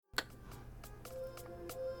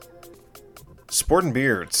Sport and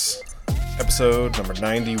Beards, episode number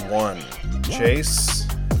 91. Chase,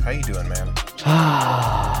 how you doing, man?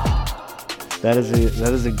 That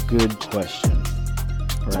is a good question.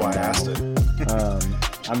 That's why I asked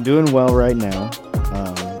it. I'm doing well right now.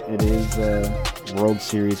 It is World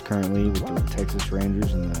Series currently with the Texas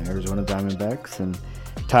Rangers and the Arizona Diamondbacks, and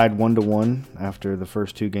tied 1-1 after the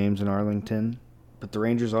first two games in Arlington. But the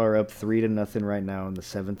Rangers are up 3-0 right now in the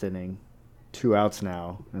seventh inning. 2 outs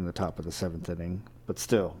now in the top of the seventh inning. But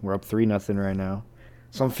still, we're up 3-0 right now.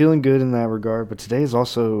 So I'm feeling good in that regard. But today is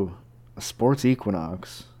also a sports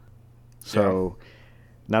equinox. So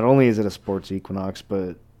not only is it a sports equinox,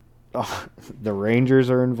 but the Rangers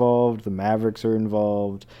are involved. The Mavericks are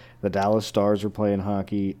involved. The Dallas Stars are playing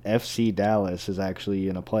hockey. FC Dallas is actually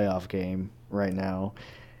in a playoff game right now.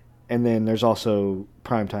 And then there's also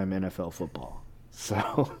primetime NFL football.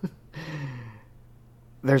 So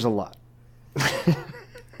there's a lot.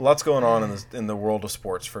 Lots going on in the world of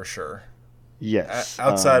sports for sure. Yes.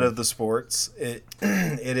 Outside of the sports, it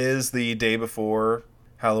is the day before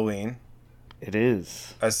Halloween. It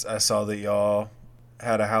is. I saw that y'all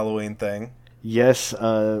had a Halloween thing. Yes,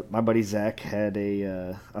 my buddy Zach had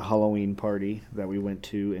a Halloween party that we went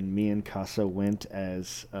to, and me and Casa went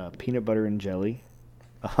as peanut butter and jelly.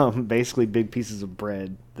 Basically big pieces of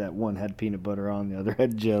bread that one had peanut butter on, the other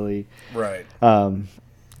had jelly. Right.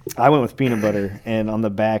 I went with peanut butter, and on the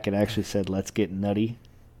back it actually said, "Let's get nutty."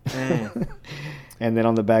 And then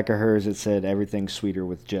on the back of hers it said, "Everything's sweeter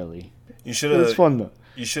with jelly." You should It was have. fun though.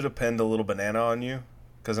 You should have pinned a little banana on you,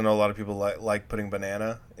 because I know a lot of people like putting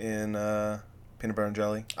banana in peanut butter and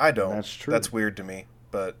jelly. I don't. That's true. That's weird to me.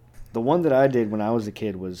 But The one that I did when I was a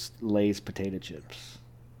kid was Lay's potato chips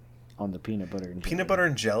on the peanut butter and jelly. peanut butter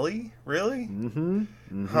and jelly, really?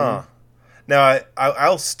 Mm-hmm. Huh. Now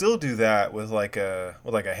I'll still do that with like a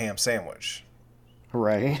ham sandwich,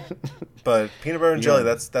 Right. but peanut butter and jelly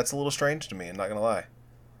Yeah. that's a little strange to me. I'm not gonna lie.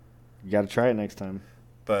 You got to try it next time.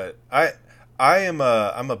 But I'm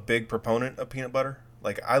a big proponent of peanut butter.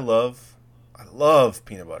 Like I love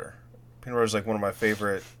peanut butter. Peanut butter is like one of my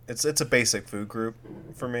favorite. It's a basic food group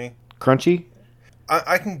for me. Crunchy?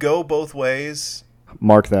 I can go both ways.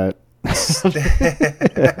 Mark that.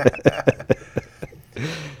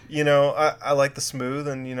 You know, I like the smooth,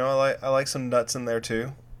 and you know, I like some nuts in there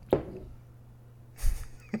too.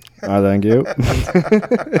 Thank you.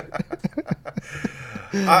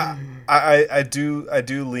 I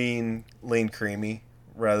do lean creamy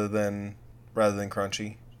rather than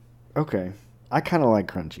crunchy. Okay. I kind of like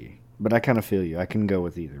crunchy, but I kind of feel you. I can go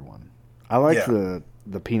with either one. I like the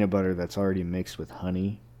peanut butter that's already mixed with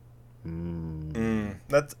honey.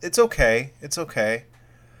 It's okay. It's okay.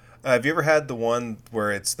 Have you ever had the one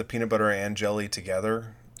where it's the peanut butter and jelly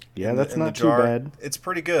together? Yeah, that's in not the too jar? bad. It's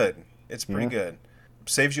pretty good. It's pretty Yeah. good.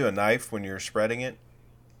 Saves you a knife when you're spreading it.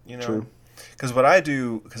 You know. True. Because what I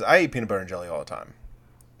do, because I eat peanut butter and jelly all the time.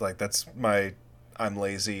 Like I'm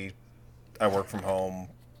lazy. I work from home.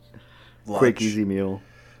 Lunch. Quick, easy meal.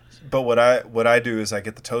 But what I do is I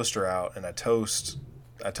get the toaster out and I toast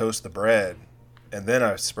the bread, and then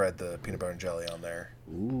I spread the peanut butter and jelly on there.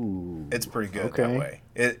 Ooh. It's pretty good Okay. that way.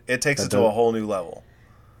 It takes That it to does- a whole new level.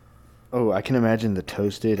 Oh, I can imagine the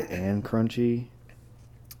toasted and crunchy.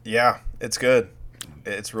 Yeah, it's good.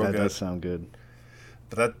 It's real That good. does sound good.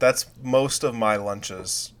 But that's most of my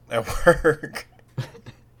lunches at work.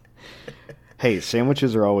 Hey,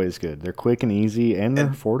 sandwiches are always good. They're quick and easy, and they're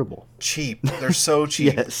affordable. Cheap. They're so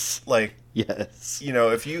cheap. Yes. Like, Yes. you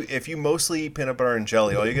know, if you mostly eat peanut butter and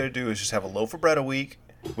jelly, all you got to do is just have a loaf of bread a week,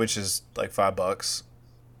 which is like $5,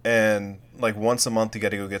 and like once a month you got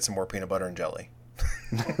to go get some more peanut butter and jelly.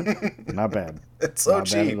 Not bad. It's so Not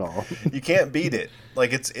cheap. bad at all. You can't beat it.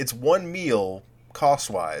 Like it's one meal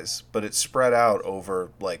cost wise, but it's spread out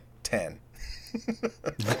over like 10.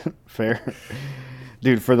 Fair.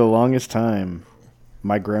 Dude, for the longest time,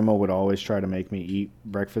 my grandma would always try to make me eat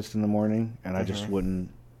breakfast in the morning, and I just wouldn't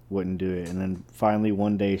do it. And then finally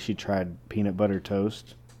one day she tried peanut butter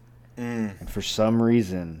toast. And for some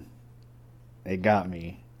reason, it got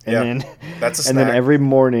me. And Yeah, then that's a and then snack. every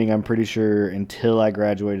morning, I'm pretty sure until I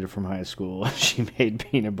graduated from high school, she made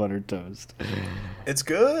peanut butter toast. It's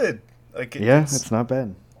good. Like Yeah, it's not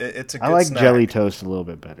bad. it's a good I like snack. jelly toast a little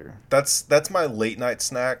bit better. That's my late night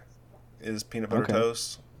snack is peanut butter Okay.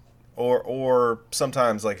 toast. Or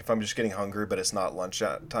sometimes like if I'm just getting hungry but it's not lunch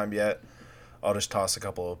time yet, I'll just toss a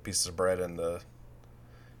couple of pieces of bread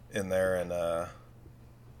in there and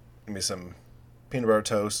give me some peanut butter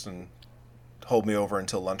toast and hold me over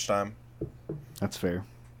until lunchtime. That's fair.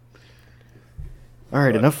 All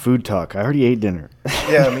right, enough food talk. I already ate dinner.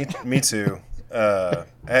 Yeah, me too.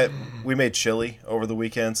 we made chili over the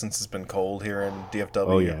weekend since it's been cold here in DFW.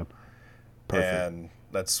 Oh yeah, perfect. And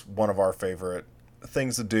that's one of our favorite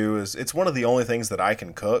things to do. Is it's one of the only things that I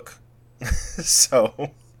can cook.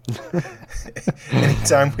 So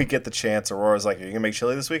anytime we get the chance, Aurora's like, "Are you gonna make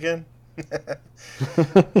chili this weekend?"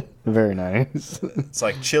 Very nice. It's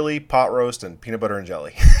like chili, pot roast, and peanut butter and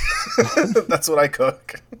jelly. That's what I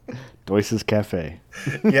cook. Doyce's Cafe.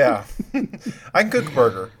 Yeah, I can cook a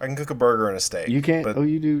burger. I can cook a burger and a steak. You can't. But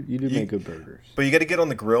You do make good burgers. But you got to get on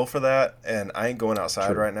the grill for that, and I ain't going outside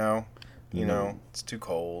True. right now. You know, it's too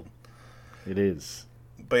cold. It is.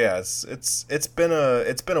 But yeah, it's been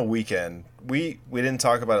a weekend. We didn't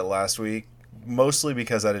talk about it last week, mostly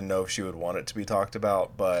because I didn't know if she would want it to be talked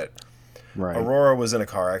about. But Right. Aurora was in a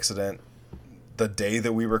car accident the day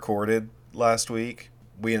that we recorded last week.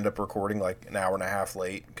 We ended up recording like an hour and a half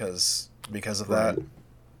late because of that.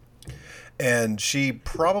 And she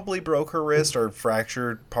probably broke her wrist or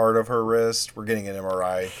fractured part of her wrist. We're getting an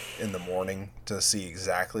MRI in the morning to see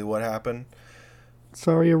exactly what happened.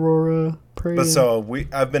 Sorry, Aurora. Pray. But so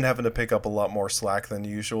I've been having to pick up a lot more slack than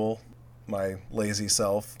usual, my lazy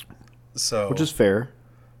self. So which is fair.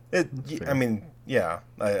 I mean, yeah,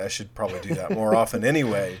 I should probably do that more often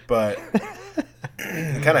anyway. But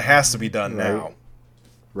it kind of has to be done now.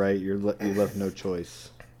 Right, you left no choice.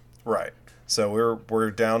 Right. So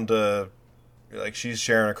we're down to, like, she's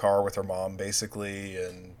sharing a car with her mom basically,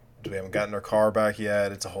 and we haven't gotten her car back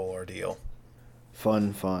yet. It's a whole ordeal.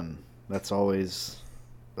 Fun. That's always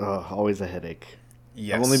a headache.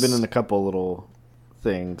 Yes. I've only been in a couple little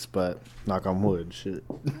things, but knock on wood, shit.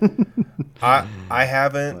 I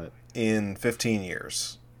haven't in 15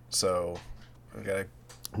 years. So we got a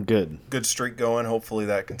good streak going. Hopefully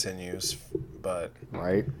that continues. But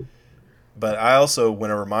I also,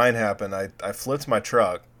 whenever mine happened, I flipped my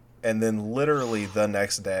truck, and then literally the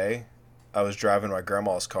next day, I was driving my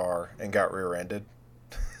grandma's car and got rear-ended.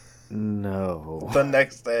 No. The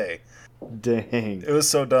next day. Dang. It was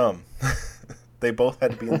so dumb. They both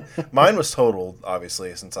had to be mine was totaled,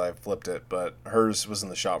 obviously, since I flipped it, but hers was in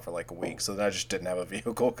the shop for like a week, so then I just didn't have a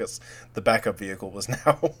vehicle because the backup vehicle was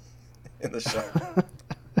now in the shop.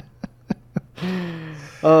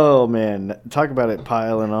 Oh, man. Talk about it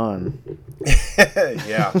piling on.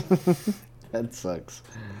 Yeah. That sucks.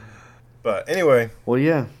 But anyway. Well,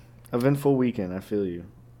 yeah. Eventful weekend, I feel you.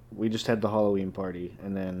 We just had the Halloween party,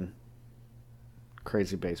 and then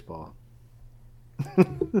crazy baseball.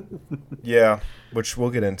 Yeah, which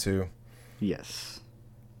we'll get into. Yes.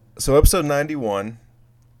 So episode 91.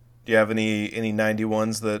 Do you have any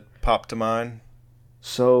 91s that pop to mind?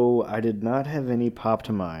 So I did not have any pop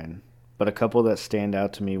to mind, but a couple that stand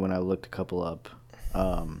out to me when I looked a couple up.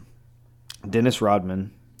 Dennis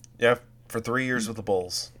Rodman. Yeah, for 3 years with the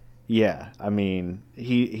Bulls. Yeah, I mean,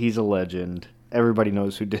 he's a legend. Everybody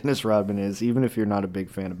knows who Dennis Rodman is, even if you're not a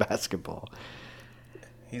big fan of basketball.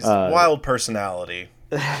 He's a wild personality.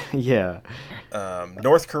 Yeah.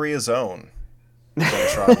 North Korea's own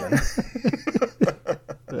Dennis Rodman.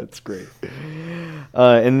 That's great.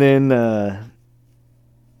 And then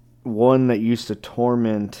one that used to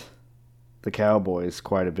torment the Cowboys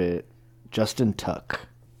quite a bit, Justin Tuck.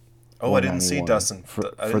 Oh, I didn't see Justin.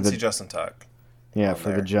 I didn't see Justin Tuck. Yeah,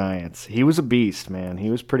 for the Giants. He was a beast, man. He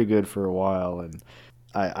was pretty good for a while, and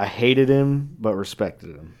I hated him but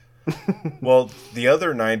respected him. Well, the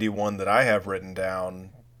other 91 that I have written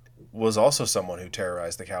down was also someone who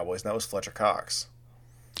terrorized the Cowboys, and that was Fletcher Cox.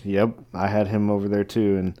 Yep, I had him over there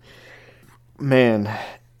too, and man,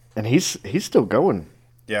 and he's still going.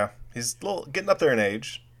 Yeah, he's getting up there in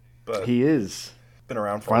age, but he is. Been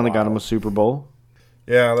around for finally a while. Got him a Super Bowl.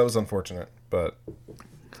 Yeah, that was unfortunate, but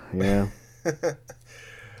yeah.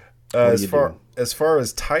 As far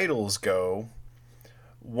as titles go,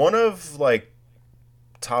 one of like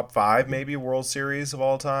top 5 maybe World Series of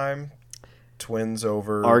all time. Twins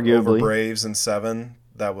over Braves in 7.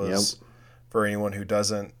 That was, for anyone who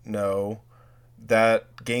doesn't know,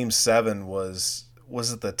 that game 7 was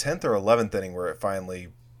it the 10th or 11th inning where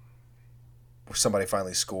somebody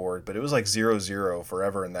finally scored, but it was like 0-0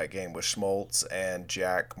 forever in that game with Schmaltz and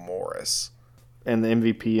Jack Morris. And the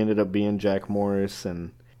MVP ended up being Jack Morris,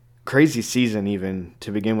 and crazy season even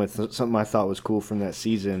to begin with. Something I thought was cool from that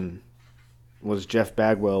season was Jeff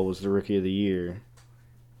Bagwell was the Rookie of the Year.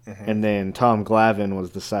 Mm-hmm. And then Tom Glavine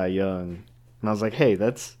was the Cy Young. And I was like, hey,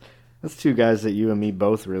 that's 2 guys that you and me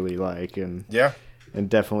both really like and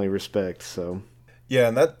definitely respect. So yeah,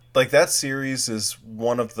 and that series is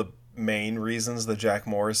one of the main reasons that Jack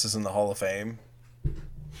Morris is in the Hall of Fame.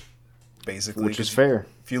 Basically, which is fair.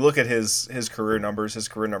 If you look at his career numbers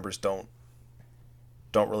don't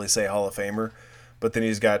really say Hall of Famer, But then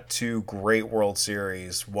he's got 2 great World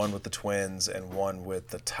Series, one with the Twins and one with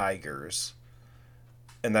the Tigers.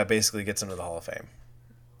 And that basically gets him to the Hall of Fame.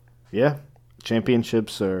 Yeah.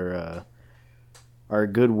 Championships are a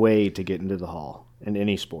good way to get into the Hall in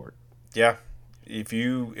any sport. Yeah. If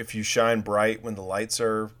you shine bright when the lights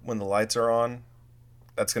are on,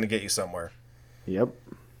 that's going to get you somewhere. Yep.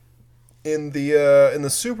 In the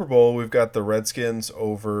Super Bowl, we've got the Redskins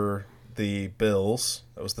over the Bills.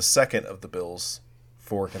 That was the second of the Bills'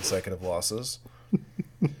 4 consecutive losses.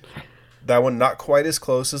 That one not quite as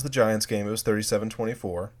close as the Giants game. It was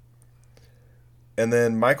 37-24. And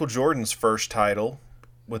then Michael Jordan's first title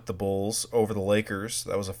with the Bulls over the Lakers.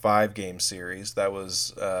 That was a 5-game series. That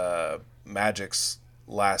was Magic's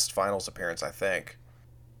last finals appearance, I think.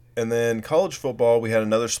 And then college football, we had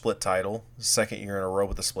another split title, second year in a row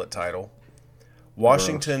with a split title.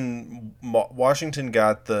 Washington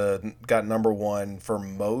got number 1 for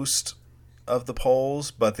most of the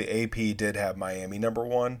polls, but the AP did have Miami number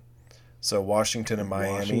 1. So Washington and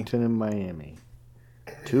Miami.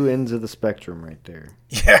 2 ends of the spectrum right there.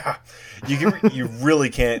 Yeah. You really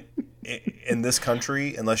can't, in this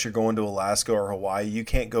country, unless you're going to Alaska or Hawaii, you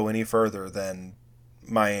can't go any further than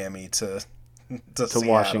Miami to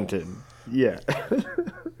Washington. Yeah.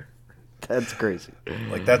 That's crazy.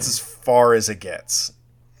 Like, that's as far as it gets.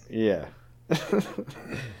 Yeah.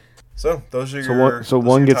 So those are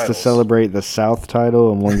one gets titles. to celebrate the South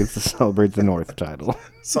title and one gets to celebrate the North title.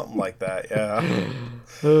 Something like that, yeah.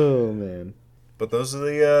 Oh man. But those are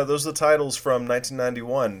the titles from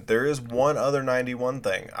 1991. There is one other 91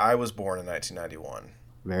 thing. I was born in 1991.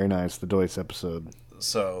 Very nice, the Doyce episode.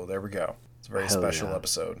 So there we go. It's a very special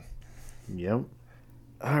episode. Yep.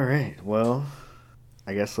 All right. Well,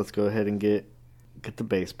 I guess let's go ahead and get the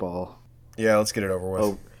baseball. Yeah, let's get it over with.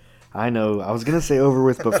 Oh, I know. I was going to say over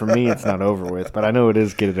with, but for me it's not over with. But I know it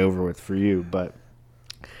is get it over with for you. But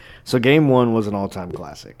so Game 1 was an all-time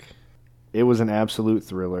classic. It was an absolute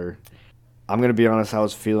thriller. I'm going to be honest, I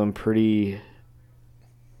was feeling pretty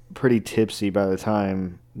tipsy by the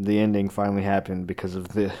time the ending finally happened because of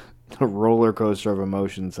the roller coaster of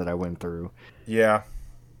emotions that I went through. Yeah.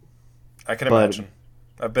 I can imagine.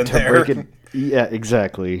 I've been there. Yeah,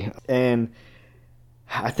 exactly. And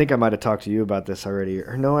I think I might have talked to you about this already.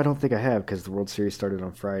 Or no, I don't think I have because the World Series started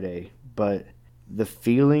on Friday. But the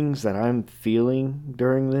feelings that I'm feeling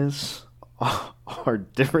during this are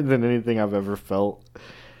different than anything I've ever felt.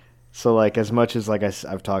 So, like, as much as, like,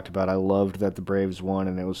 I've talked about, I loved that the Braves won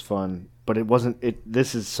and it was fun. But it wasn't –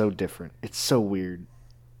 this is so different. It's so weird.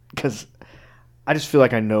 Because I just feel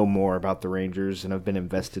like I know more about the Rangers and I've been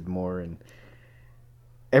invested more. And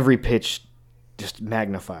every pitch just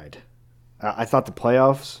magnified. I thought the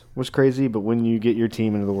playoffs was crazy, but when you get your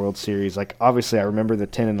team into the World Series, like, obviously I remember the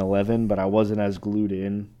 10 and 11, but I wasn't as glued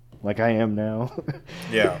in like I am now.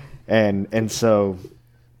 Yeah. And so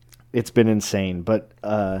it's been insane. But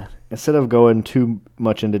instead of going too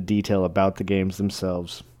much into detail about the games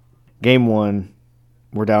themselves, Game 1,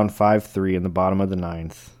 we're down 5-3 in the bottom of the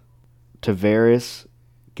 9th. Taveras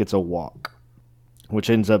gets a walk, which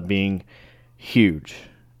ends up being huge.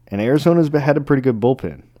 And Arizona's had a pretty good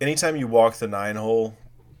bullpen. Anytime you walk the 9-hole,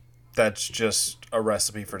 that's just a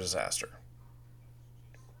recipe for disaster.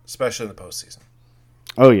 Especially in the postseason.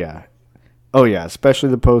 Oh, yeah. Especially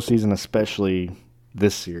the postseason, especially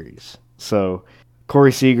this series. So,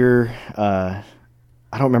 Corey Seager, I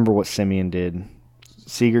don't remember what Semien did.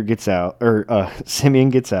 Semien gets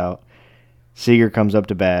out. Seager comes up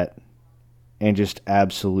to bat and just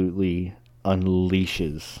absolutely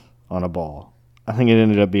unleashes on a ball. I think it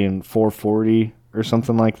ended up being 440 or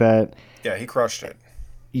something like that. Yeah, he crushed it.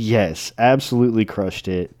 Yes, absolutely crushed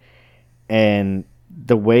it. And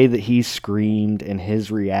the way that he screamed and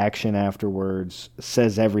his reaction afterwards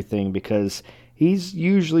says everything because he's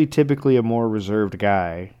usually typically a more reserved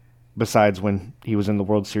guy besides when he was in the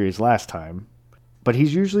World Series last time. But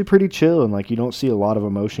he's usually pretty chill and, like, you don't see a lot of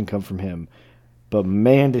emotion come from him. But,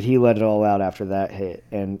 man, did he let it all out after that hit.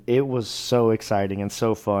 And it was so exciting and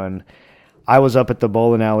so fun. I was up at the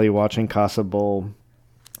bowling alley watching Casa Bowl,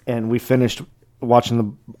 and we finished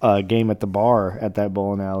watching the game at the bar at that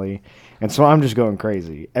bowling alley. And so I'm just going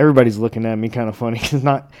crazy. Everybody's looking at me kind of funny.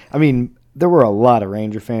 There were a lot of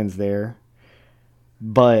Ranger fans there,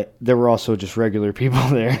 but there were also just regular people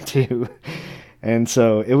there too. And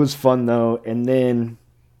so it was fun, though. And then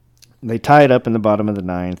they tie it up in the bottom of the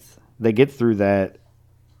 9th. They get through that.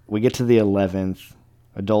 We get to the 11th.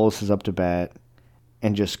 Adolis is up to bat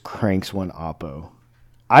and just cranks one oppo.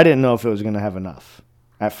 I didn't know if it was going to have enough.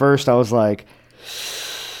 At first, I was like...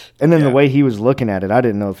 And then the way he was looking at it, I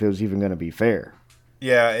didn't know if it was even going to be fair.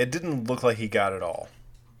 Yeah, it didn't look like he got it all.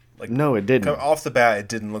 Like, no, it didn't. Off the bat, it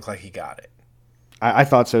didn't look like he got it. I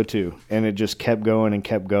thought so too, and it just kept going,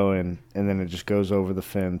 and then it just goes over the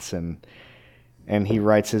fence, and he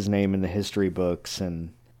writes his name in the history books,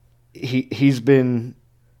 and he's been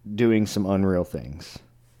doing some unreal things.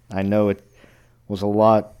 I know it was a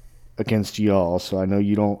lot against y'all, so I know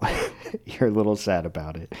you don't. You're a little sad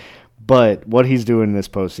about it, but what he's doing this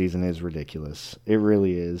postseason is ridiculous. It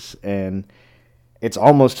really is, and it's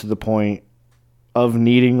almost to the point of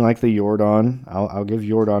needing like the Jordan. I'll give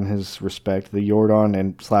Jordan his respect. The Jordan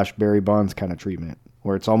and / Barry Bonds kind of treatment,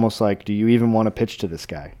 where it's almost like, do you even want to pitch to this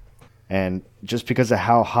guy? And just because of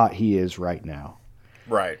how hot he is right now,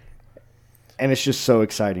 right? And it's just so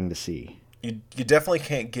exciting to see. You definitely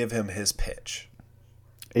can't give him his pitch.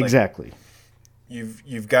 Exactly. Like,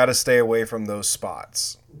 you've got to stay away from those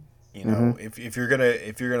spots. You know, if you're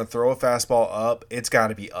gonna throw a fastball up, it's got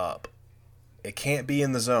to be up. It can't be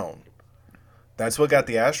in the zone. That's what got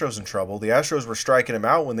the Astros in trouble. The Astros were striking him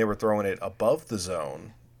out when they were throwing it above the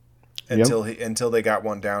zone until they got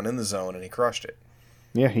one down in the zone and he crushed it.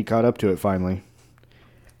 Yeah, he caught up to it finally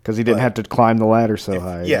because he didn't have to climb the ladder so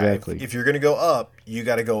high. Yeah, exactly. If you're going to go up, you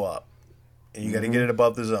got to go up. And you got to get it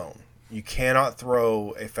above the zone. You cannot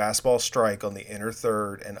throw a fastball strike on the inner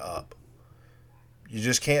third and up. You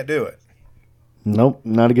just can't do it. Nope,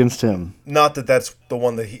 not against him. Not that that's not the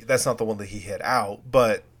one that he hit out,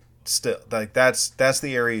 but still, like that's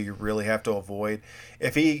the area you really have to avoid.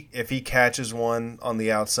 If he catches one on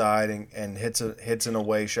the outside and hits an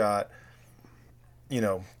away shot, you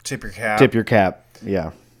know, tip your cap. Tip your cap.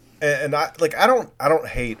 Yeah. And I don't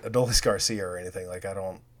hate Adolis Garcia or anything. Like I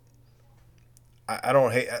don't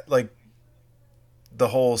hate like the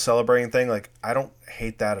whole celebrating thing. Like I don't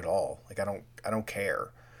hate that at all. Like I don't care.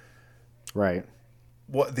 Right.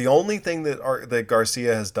 What the only thing that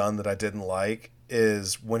Garcia has done that I didn't like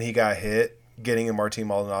is when he got hit, getting in Martin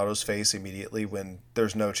Maldonado's face immediately when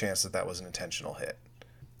there's no chance that was an intentional hit.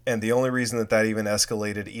 And the only reason that even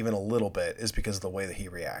escalated even a little bit is because of the way that he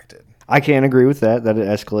reacted. I can't agree with that it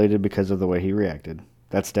escalated because of the way he reacted.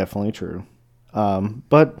 That's definitely true.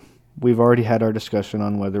 But we've already had our discussion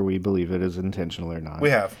on whether we believe it is intentional or not. We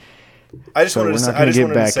have. I just wanted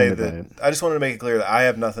to make it clear that I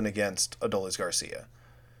have nothing against Adolis Garcia.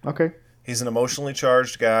 Okay. He's an emotionally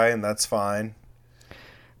charged guy, and that's fine.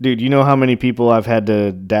 Dude, you know how many people I've had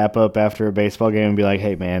to dap up after a baseball game and be like,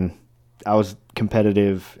 hey, man, I was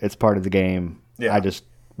competitive. It's part of the game. Yeah. I just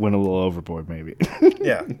went a little overboard, maybe.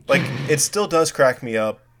 Yeah. Like, it still does crack me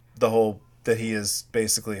up, the whole that he is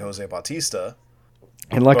basically Jose Bautista.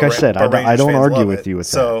 And like I said, I don't argue with you with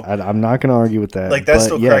that. I'm not going to argue with that. Like, that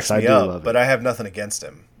still cracks me up, but I have nothing against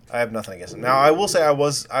him. Now, I will say I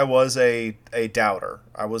was a doubter.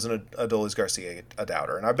 I wasn't a Adolis Garcia a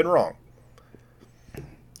doubter, and I've been wrong.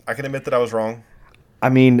 I can admit that I was wrong. I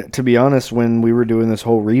mean, to be honest, when we were doing this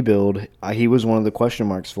whole rebuild, he was one of the question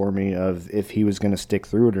marks for me of if he was going to stick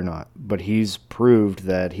through it or not. But he's proved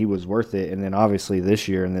that he was worth it, and then obviously this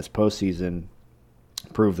year in this postseason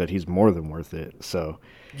proved that he's more than worth it. So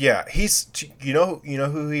yeah, he's you know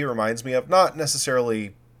who he reminds me of, not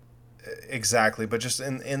necessarily exactly, but just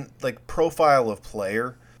in like profile of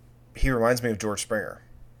player, he reminds me of George Springer.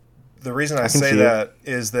 The reason I say that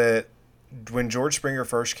is that when George Springer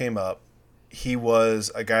first came up, he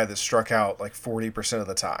was a guy that struck out like 40% of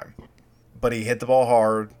the time. But he hit the ball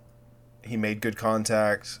hard, he made good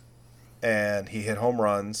contact, and he hit home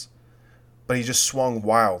runs. But he just swung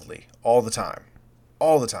wildly all the time.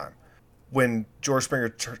 All the time. When George Springer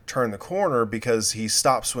turned the corner because he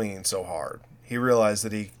stopped swinging so hard, he realized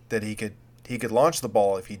that he could launch the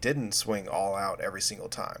ball if he didn't swing all out every single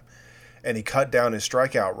time. And he cut down his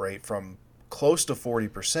strikeout rate from close to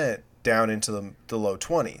 40% down into the low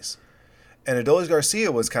 20s. And Adolis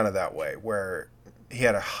Garcia was kind of that way, where he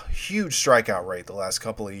had a huge strikeout rate the last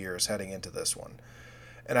couple of years heading into this one.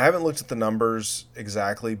 And I haven't looked at the numbers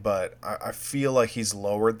exactly, but I feel like he's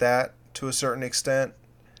lowered that to a certain extent.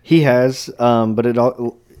 He has,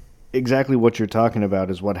 but exactly what you're talking about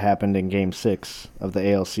is what happened in Game 6 of the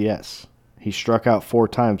ALCS. He struck out 4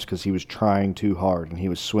 times because he was trying too hard and he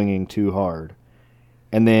was swinging too hard.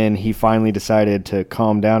 And then he finally decided to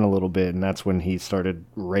calm down a little bit, and that's when he started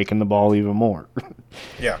raking the ball even more.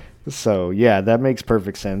 Yeah. So, yeah, that makes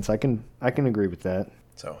perfect sense. I can agree with that.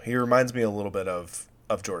 So, he reminds me a little bit of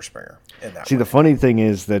George Springer in that way. The funny thing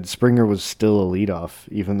is that Springer was still a leadoff,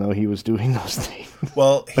 even though he was doing those things.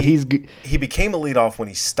 Well, he became a leadoff when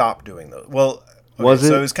he stopped doing those. Well, okay, was it?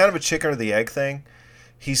 So it was kind of a chicken or the egg thing.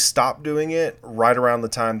 He stopped doing it right around the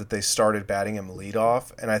time that they started batting him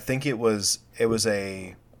leadoff, and I think it was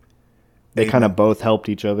a. They kind of both helped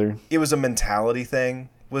each other. It was a mentality thing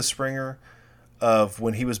with Springer. of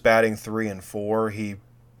when he was batting 3 and 4, he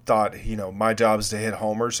thought, my job is to hit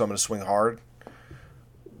homers, so I'm going to swing hard.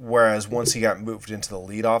 Whereas once he got moved into the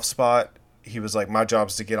leadoff spot, he was like, my job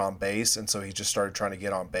is to get on base, and so he just started trying to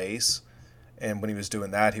get on base. And when he was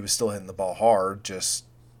doing that, he was still hitting the ball hard,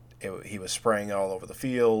 he was spraying it all over the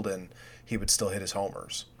field, and he would still hit his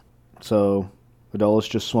homers. So Adolis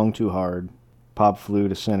just swung too hard, pop flew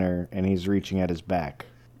to center, and he's reaching at his back.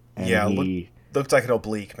 And looked like an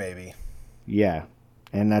oblique maybe. Yeah,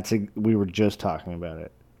 and we were just talking about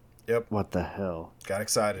it. Yep. What the hell? Got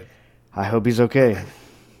excited. I hope he's okay.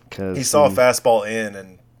 Cause he saw a fastball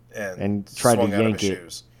in and tried to yank it.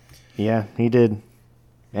 Shoes. Yeah, he did.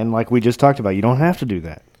 And like we just talked about, you don't have to do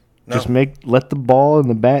that. No. Just let the ball and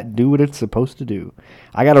the bat do what it's supposed to do.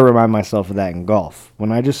 I got to remind myself of that in golf.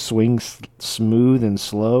 When I just swing smooth and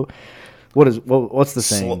slow, what's the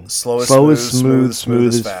saying? Slow is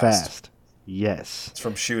smooth is fast. Yes. It's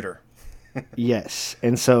from Shooter. Yes.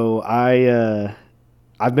 And so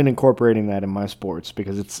I've been incorporating that in my sports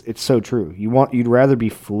because it's so true. You'd rather be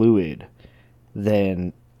fluid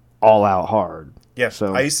than all out hard. Yeah.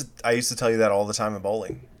 So I used to tell you that all the time in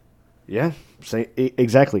bowling. Yeah.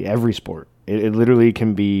 Exactly. Every sport. It literally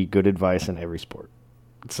can be good advice in every sport.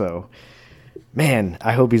 So, man,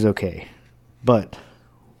 I hope he's okay. But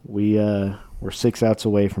we're 6 outs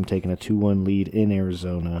away from taking a 2-1 lead in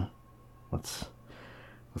Arizona. Let's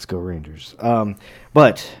go Rangers.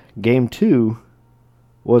 But game 2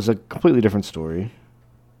 was a completely different story.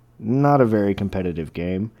 Not a very competitive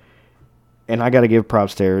game. And I got to give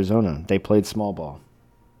props to Arizona. They played small ball.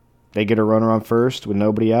 They get a runner on first with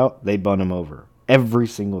nobody out, they bunt him over. Every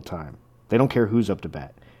single time. They don't care who's up to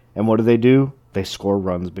bat. And what do? They score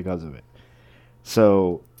runs because of it.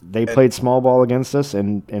 So they played small ball against us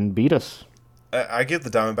and beat us. I give the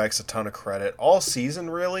Diamondbacks a ton of credit all season,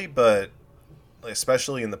 really, but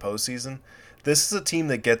especially in the postseason. This is a team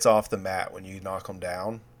that gets off the mat when you knock them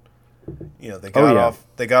down. They got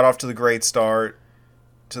off to the great start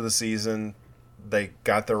to the season. They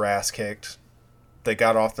got their ass kicked. They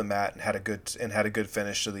got off the mat and had a good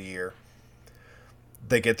finish to the year.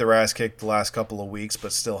 They get their ass kicked the last couple of weeks,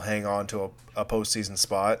 but still hang on to a postseason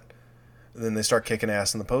spot. And then they start kicking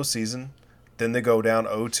ass in the postseason. Then they go down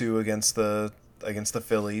 0-2 against the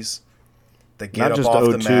Phillies. They get not up just off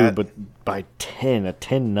 0-2, the mat, but by 10, a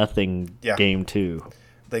 10-0 game 2.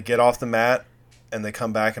 They get off the mat and they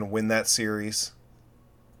come back and win that series.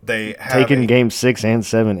 They have taken game 6 and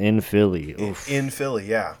 7 in Philly. In Philly,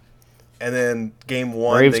 yeah. And then game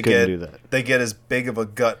 1, Braves couldn't do that. They get as big of a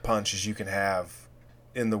gut punch as you can have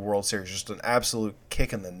in the World Series. Just an absolute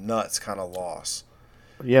kick in the nuts kind of loss.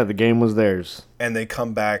 Yeah, the game was theirs. And they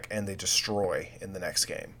come back and they destroy in the next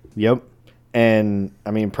game. Yep. And,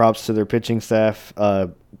 props to their pitching staff.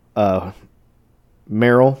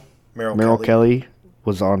 Merrill Kelly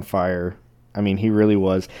was on fire. He really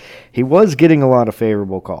was. He was getting a lot of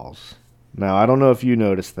favorable calls. Now, I don't know if you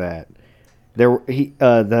noticed that.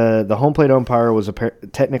 The home plate umpire was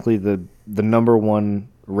technically the number 1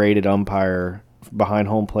 rated umpire behind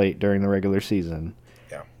home plate during the regular season.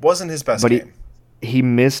 Yeah, wasn't his best game. He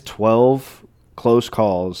missed 12 close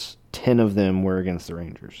calls. 10 of them were against the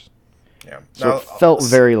Rangers. Yeah, so it felt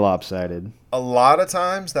very lopsided. A lot of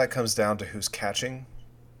times that comes down to who's catching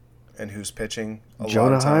and who's pitching.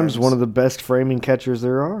 Jonah Heim's one of the best framing catchers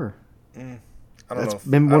there are. I don't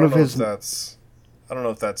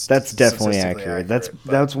know if that's definitely accurate.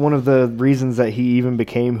 That's one of the reasons that he even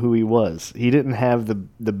became who he was. He didn't have the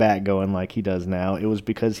bat going like he does now. It was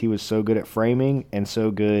because he was so good at framing and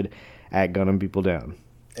so good at gunning people down.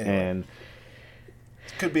 Anyway. And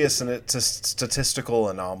it could be a statistical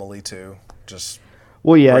anomaly too.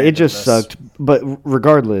 It just sucked. But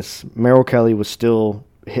regardless, Merrill Kelly was still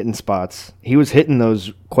hitting spots. He was hitting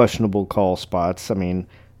those questionable call spots.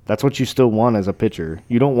 That's what you still want as a pitcher.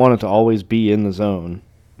 You don't want it to always be in the zone.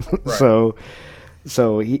 Right.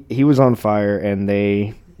 So he was on fire, and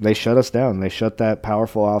they shut us down. They shut that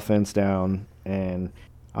powerful offense down, and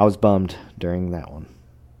I was bummed during that one.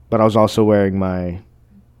 But I was also wearing my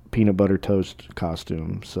peanut butter toast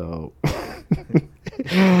costume, so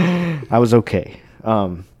I was okay.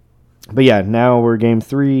 But yeah, now we're game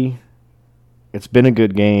 3. It's been a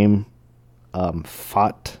good game.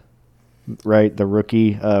 Fott, right, the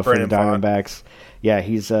rookie for the Diamondbacks. Yeah,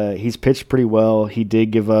 he's pitched pretty well. He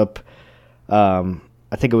did give up. I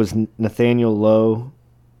think it was Nathaniel Lowe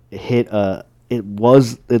hit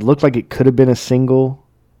it looked like it could have been a single,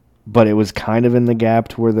 but it was kind of in the gap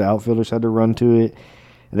to where the outfielders had to run to it.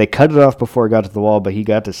 They cut it off before it got to the wall, but he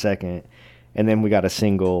got to second, and then we got a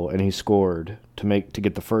single, and he scored to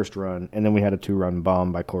get the first run, and then we had a 2-run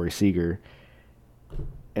bomb by Corey Seager.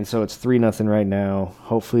 And so it's 3-0 right now.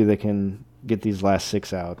 Hopefully they can get these last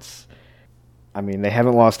 6 outs. I mean, they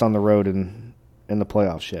haven't lost on the road in the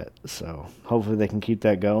playoffs yet. So hopefully they can keep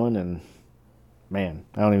that going. And, man,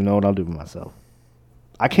 I don't even know what I'll do with myself.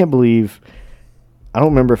 I can't believe – I don't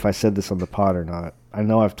remember if I said this on the pod or not. I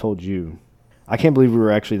know I've told you. I can't believe we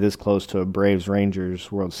were actually this close to a Braves-Rangers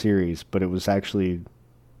World Series, but it was actually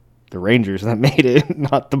the Rangers that made it,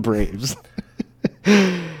 not the Braves.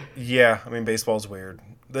 Yeah, I mean, baseball's weird.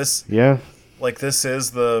 This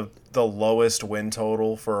is the lowest win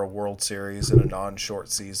total for a World Series in a non-short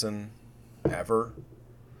season ever.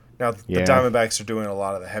 Now, the Diamondbacks are doing a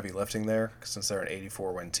lot of the heavy lifting there since they're an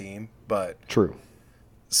 84-win team, but true.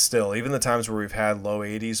 Still, even the times where we've had low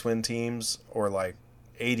 80s win teams or like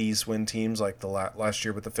 80s win teams, like the last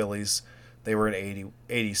year with the Phillies, they were an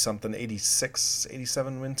 80-something, 86,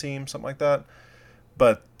 87 win team, something like that.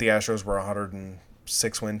 But the Astros were a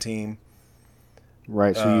 106 win team.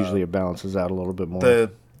 Right, so usually it balances out a little bit more.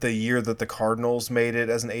 The year that the Cardinals made it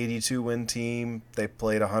as an 82-win team, they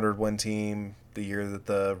played a 100-win team. The year that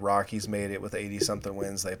the Rockies made it with 80-something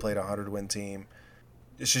wins, they played a 100-win team.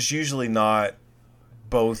 It's just usually not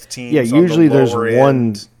both teams. Yeah, usually there's end.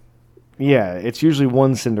 one. Yeah, it's usually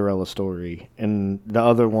one Cinderella story, and the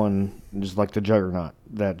other one is like the juggernaut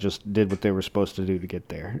that just did what they were supposed to do to get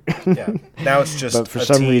there. Yeah, now it's just for a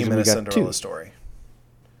some team reason and we a got Cinderella two. story.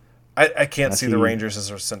 I can't see the Rangers as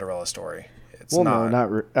a Cinderella story. It's well, not. No,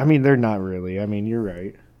 not. I mean, they're not really. I mean, you're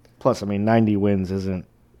right. Plus, I mean, 90 wins isn't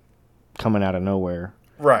coming out of nowhere.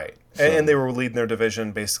 Right. So. And they were leading their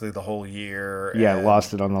division basically the whole year. Yeah,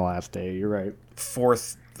 lost it on the last day. You're right.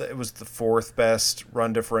 It was the 4th best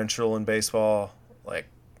run differential in baseball. Like,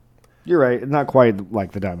 you're right. Not quite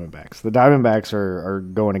like the Diamondbacks. The Diamondbacks are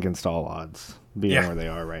going against all odds, being where they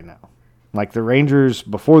are right now. Like the Rangers,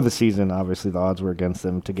 before the season, obviously the odds were against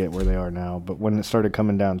them to get where they are now. But when it started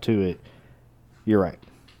coming down to it, you're right.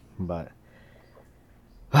 But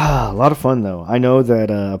a lot of fun, though. I know that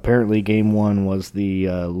apparently Game 1 was the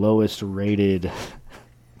lowest rated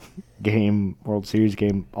World Series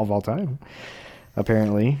game of all time,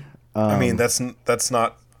 apparently. I mean, that's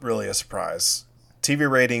not really a surprise. TV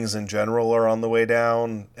ratings in general are on the way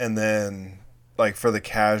down. And then, like, for the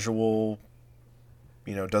casual,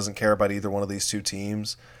 doesn't care about either one of these two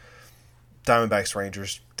teams, Diamondbacks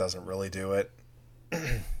Rangers doesn't really do it.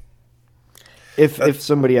 If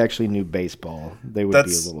somebody actually knew baseball, they would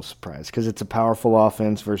be a little surprised because it's a powerful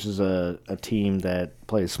offense versus a team that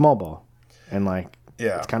plays small ball, and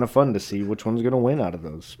it's kind of fun to see which one's going to win out of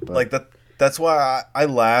those. But like that's why I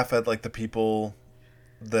laugh at like the people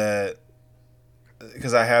that,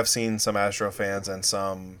 because I have seen some Astro fans and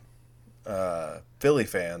some Philly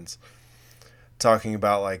fans talking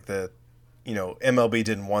about like the, MLB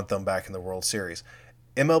didn't want them back in the World Series.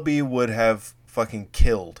 MLB would have fucking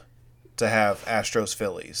killed to have Astros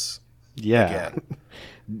Phillies. Yeah. Again.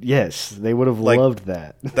 Yes, they would have loved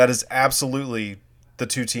that. That is absolutely the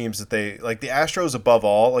two teams that they like. The Astros above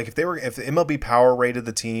all. Like if the MLB power rated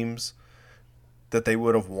the teams that they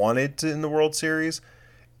would have wanted in the World Series,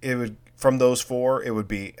 it would, from those 4, it would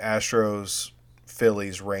be Astros,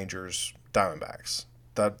 Phillies, Rangers, Diamondbacks.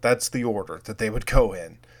 That's the order that they would go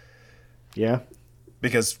in. Yeah.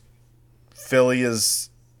 Because Philly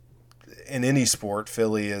is, in any sport,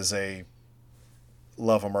 Philly is a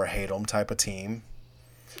love them or hate them type of team.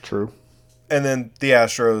 True. And then the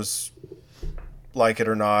Astros, like it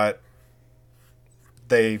or not,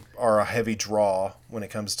 they are a heavy draw when it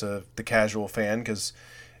comes to the casual fan because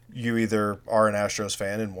you either are an Astros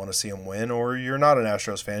fan and want to see them win, or you're not an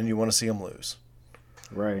Astros fan and you want to see them lose.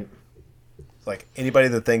 Right. Like anybody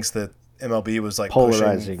that thinks that MLB was like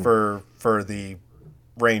polarizing pushing for the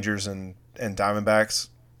Rangers and Diamondbacks,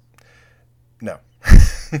 no.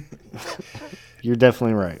 You're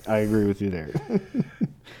definitely right. I agree with you there.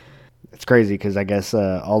 It's crazy because I guess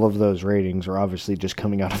all of those ratings are obviously just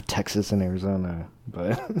coming out of Texas and Arizona,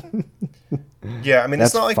 but yeah, I mean,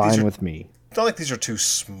 that's it's not like fine with me. It's not like these are two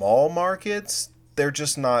small markets. They're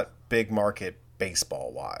just not big market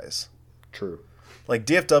baseball wise. True. Like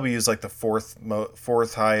DFW is like the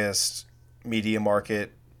fourth highest media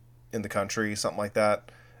market in the country, something like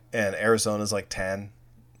that, and Arizona's like 10.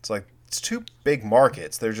 It's two big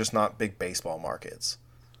markets. They're just not big baseball markets.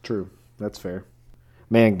 True. That's fair.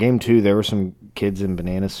 Man, Game 2, there were some kids in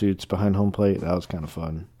banana suits behind home plate. That was kind of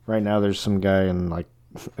fun. Right now, there's some guy in like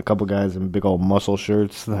a couple guys in big old muscle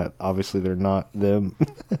shirts that obviously they're not them.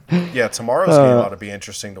 Yeah, tomorrow's game ought to be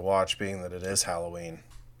interesting to watch, being that it is Halloween.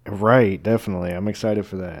 Right, definitely. I'm excited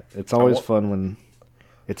for that. It's always fun when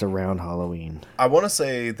it's around Halloween. I want to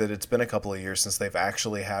say that it's been a couple of years since they've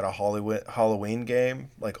actually had a Halloween game,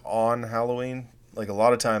 like on Halloween. Like a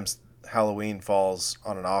lot of times, Halloween falls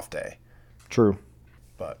on an off day. True.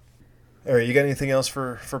 But all right, you got anything else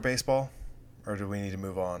for baseball, or do we need to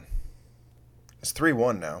move on? It's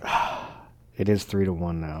 3-1 now. It is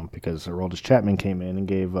 3-1 now because Aroldis Chapman came in and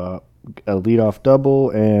gave a leadoff double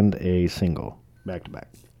and a single back to back.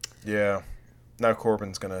 Yeah. Now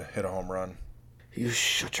Corbin's gonna hit a home run. You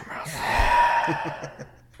shut your mouth.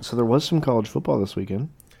 So there was some college football this weekend.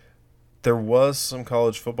 There was some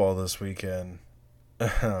college football this weekend.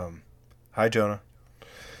 Hi, Jonah.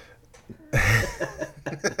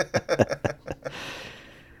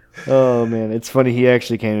 Oh man, it's funny. He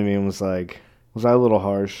actually came to me and was like, "Was I a little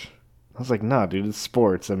harsh?" I was like, "Nah, dude, it's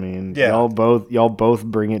sports. I mean, Yeah. y'all both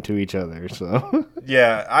bring it to each other." So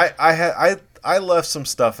Yeah, I left some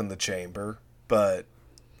stuff in the chamber, but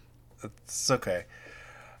it's okay.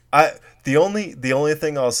 The only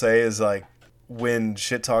thing I'll say is like when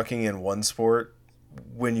shit talking in one sport,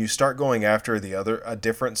 when you start going after a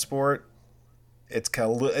different sport, it's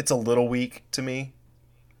it's a little weak to me,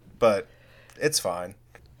 but it's fine.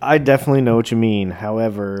 I definitely know what you mean.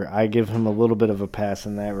 However, I give him a little bit of a pass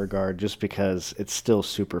in that regard, just because it's still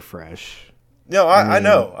super fresh. No, I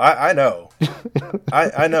know. I know.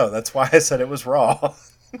 I know. That's why I said it was raw.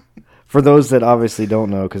 For those that obviously don't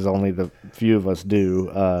know, because only the few of us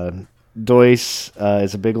do, Doyce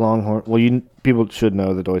is a big Longhorn. Well, people should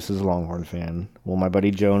know that Doyce is a Longhorn fan. Well, my buddy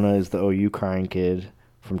Jonah is the OU crying kid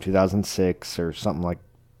from 2006 or something like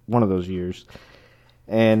one of those years.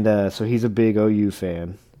 And so he's a big OU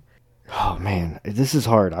fan. Oh, man, this is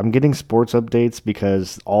hard. I'm getting sports updates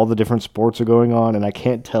because all the different sports are going on, and I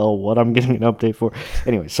can't tell what I'm getting an update for.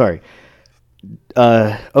 Anyway, sorry.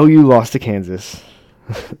 OU lost to Kansas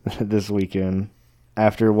this weekend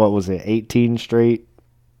after, what was it, 18 straight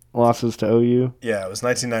losses to OU? Yeah, it was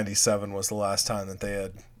 1997 was the last time that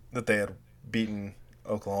they had beaten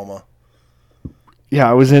Oklahoma.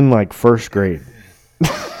 Yeah, I was in, like, first grade.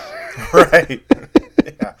 Right.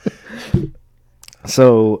 Yeah.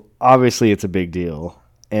 So, obviously, it's a big deal.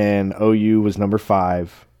 And OU was number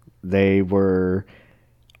 5. They were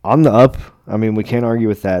on the up. I mean, we can't argue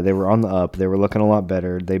with that. They were on the up. They were looking a lot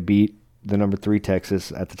better. They beat the number 3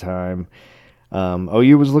 Texas at the time.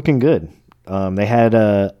 OU was looking good. They had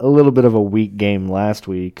a little bit of a weak game last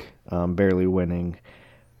week, barely winning.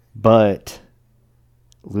 But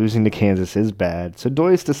losing to Kansas is bad. So,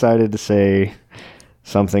 Doyce decided to say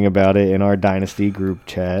something about it in our Dynasty group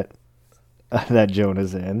chat that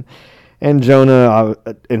Jonah's in. And Jonah,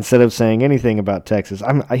 instead of saying anything about Texas,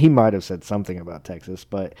 he might have said something about Texas,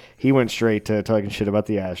 but he went straight to talking shit about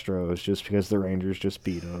the Astros just because the Rangers just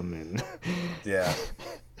beat them. And Yeah.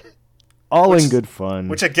 in good fun.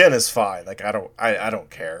 Which again is fine. Like I don't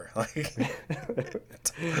care. Like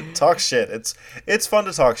talk shit. It's fun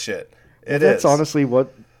to talk shit. That's honestly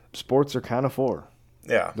what sports are kind of for.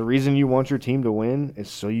 Yeah. The reason you want your team to win is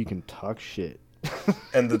so you can talk shit.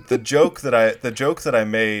 And the joke that I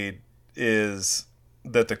made is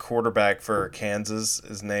that the quarterback for Kansas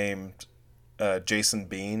is named Jason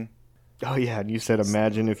Bean. Oh, yeah, and you said,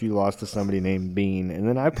 imagine if you lost to somebody named Bean, and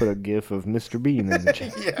then I put a gif of Mr. Bean in the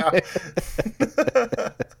chat.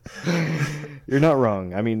 You're not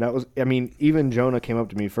wrong. I mean, even Jonah came up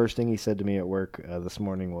to me. First thing he said to me at work this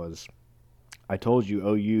morning was, I told you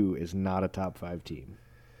OU is not a top 5 team.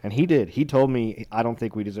 And he did. He told me, I don't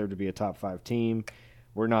think we deserve to be a top 5 team.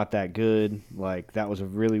 We're not that good. Like, that was a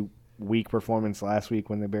really weak performance last week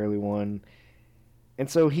when they barely won. And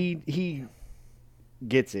so he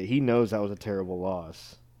gets it. He knows that was a terrible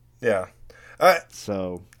loss. Yeah.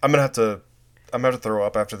 So I'm gonna have to throw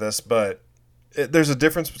up after this, but there's a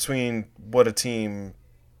difference between what a team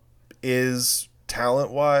is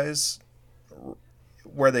talent-wise,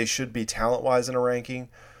 where they should be talent-wise in a ranking,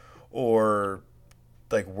 or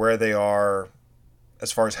like where they are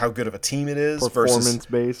as far as how good of a team it is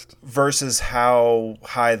performance-based versus how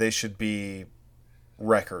high they should be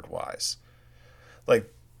record-wise.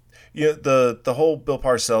 Like, you know, the whole Bill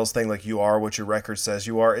Parcells thing, like you are what your record says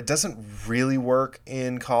you are, it doesn't really work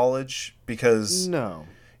in college because no.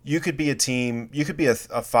 You could be a team, you could be a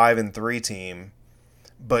 5-3 team,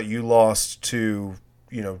 but you lost to,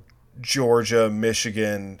 you know, Georgia,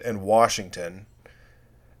 Michigan, and Washington.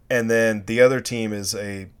 And then the other team is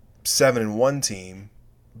a 7-1 team,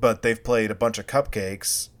 but they've played a bunch of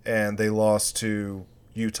cupcakes and they lost to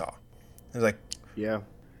Utah. It's like, yeah,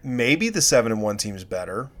 maybe the 7-1 team's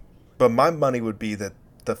better, but my money would be that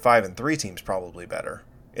the 5-3 team's probably better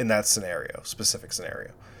in that specific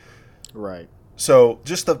scenario. Right. So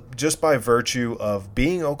just by virtue of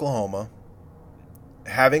being Oklahoma,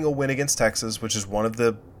 having a win against Texas, which is one of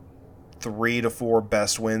the 3 to 4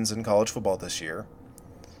 best wins in college football this year.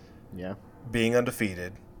 Yeah. being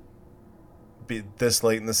undefeated this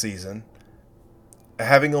late in the season.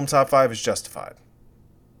 Having them top 5 is justified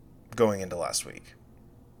going into last week.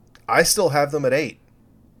 I still have them at 8,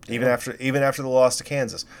 even after the loss to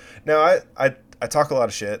Kansas. Now I talk a lot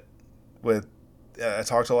of shit with I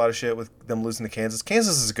talked a lot of shit with them losing to Kansas.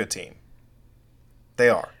 Kansas is a good team. They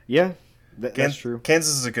are. Yeah, that's true.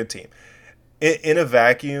 Kansas is a good team. In a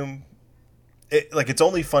vacuum, it's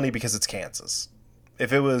only funny because it's Kansas.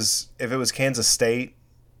 If it was Kansas State,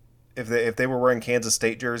 if they were wearing Kansas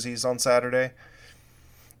State jerseys on Saturday,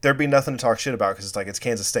 there'd be nothing to talk shit about because it's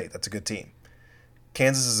Kansas State. That's a good team.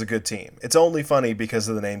 Kansas is a good team. It's only funny because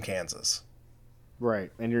of the name Kansas.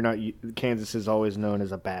 Right, and Kansas is always known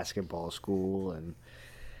as a basketball school and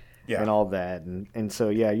all that, and so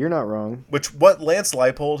you're not wrong. What Lance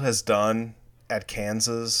Leipold has done at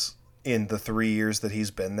Kansas in the 3 years that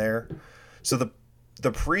he's been there, so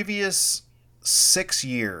the previous 6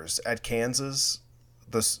 years at Kansas,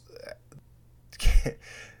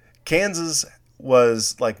 Kansas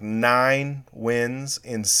was 9 wins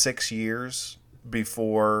in 6 years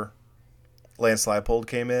before Lance Leipold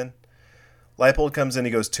came in. Leipold comes in,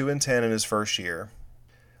 he goes 2-10 in his first year.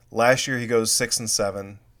 Last year he goes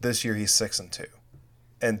 6-7. This year he's 6-2.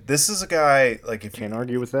 And this is a guy Can't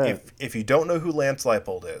argue with that. If you don't know who Lance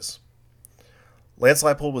Leipold is, Lance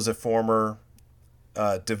Leipold was a former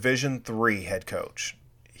Division III head coach.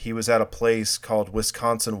 He was at a place called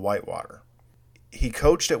Wisconsin Whitewater. He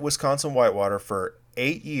coached at Wisconsin Whitewater for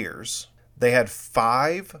 8 years. They had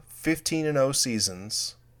 5 15-0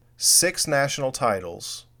 seasons, 6 national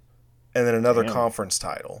titles, and then another conference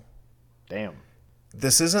title. Damn.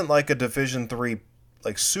 This isn't like a Division III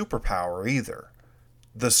superpower either.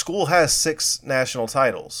 The school has 6 national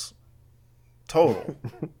titles total.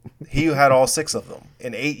 He had all 6 of them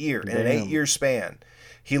in 8 years. In an 8-year span,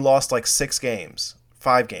 he lost 6 games,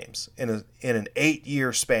 5 games in an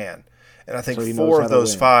 8-year span, and I think 4 of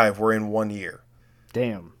those 5 were in 1 year.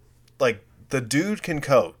 Damn. The dude can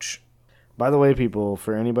coach. By the way, people,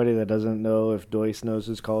 for anybody that doesn't know if Doyce knows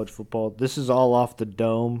his college football, this is all off the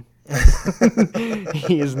dome.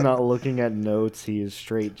 He is not looking at notes. He is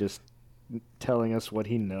straight just telling us what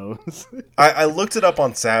he knows. I looked it up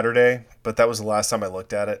on Saturday, but that was the last time I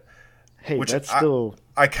looked at it. Hey, that's still...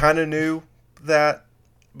 I kind of knew that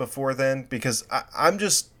before then because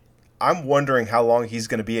I'm wondering how long he's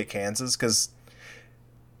going to be at Kansas because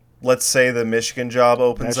let's say the Michigan job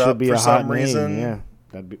opens up for some reason. Yeah,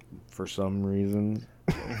 that'd be for some reason.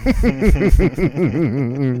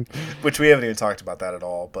 Which we haven't even talked about that at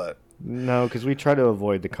all, but no, because we try to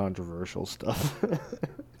avoid the controversial stuff.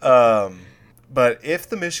 But if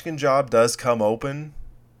the Michigan job does come open,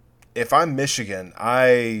 if I'm Michigan,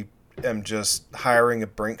 I am just hiring a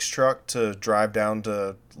Brinks truck to drive down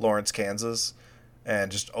to Lawrence, Kansas,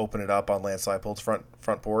 and just open it up on Lance Leipold's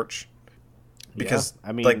front porch. Because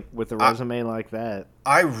with a resume like that,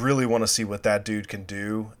 I really want to see what that dude can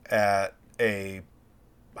do at a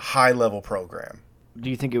high-level program. Do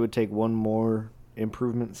you think it would take one more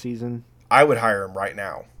improvement season? I would hire him right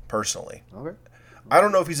now, personally. Okay. I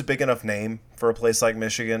don't know if he's a big enough name for a place like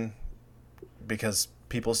Michigan because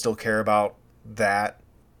people still care about that.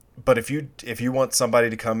 But if you want somebody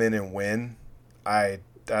to come in and win, I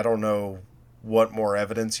don't know what more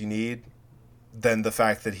evidence you need than the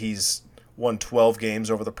fact that he's won 12 games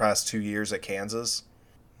over the past 2 years at Kansas.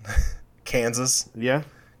 Kansas? Yeah.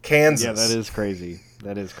 Kansas. Yeah, that is crazy.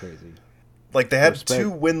 That is crazy. They had 2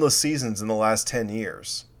 winless seasons in the last 10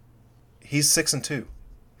 years. He's 6-2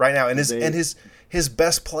 right now, and his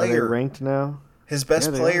best player are they ranked now. His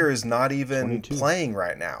best player is not even 22. Playing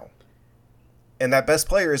right now, and that best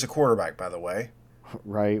player is a quarterback, by the way.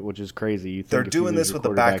 Right, which is crazy. You think they're doing this with a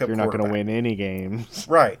backup you're not going to win any games.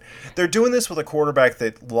 Right, they're doing this with a quarterback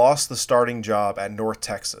that lost the starting job at North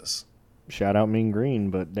Texas. Shout out Mean Green,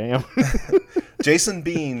 but damn. Jason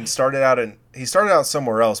Bean started out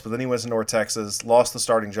somewhere else, but then he went to North Texas, lost the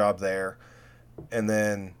starting job there, and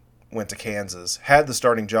then went to Kansas. Had the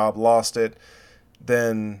starting job, lost it.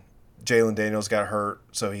 Then Jalen Daniels got hurt,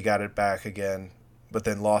 so he got it back again, but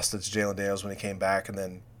then lost it to Jalen Daniels when he came back, and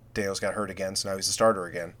then Daniels got hurt again, so now he's a starter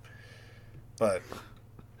again. But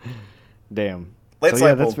damn. Lance so,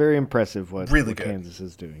 yeah, Leipold, that's very impressive what Kansas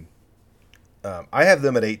is doing. I have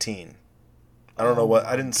them at 18. I don't know what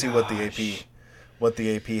I didn't see what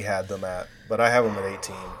the AP had them at, but I have them at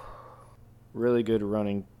 18. Really good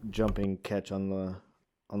running, jumping catch on the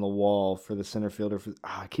wall for the center fielder.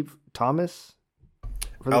 Thomas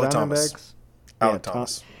for the Diamondbacks. Alec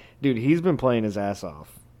Thomas. Dude, he's been playing his ass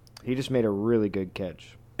off. He just made a really good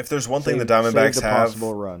catch. If there's one thing the Diamondbacks have,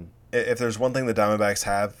 possible run. If there's one thing the Diamondbacks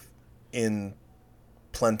have in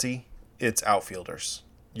plenty, it's outfielders,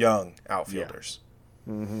 young outfielders.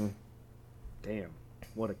 Yeah. Mm-hmm. Damn,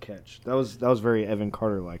 what a catch! That was very Evan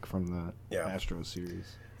Carter like from the Astros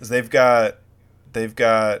series. 'Cause they've got,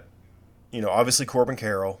 obviously Corbin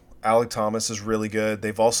Carroll. Alec Thomas is really good.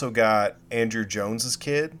 They've also got Andrew Jones's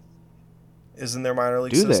kid is in their minor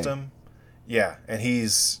league system. Yeah, and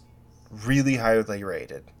he's really highly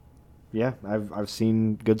rated. Yeah, I've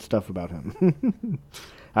seen good stuff about him.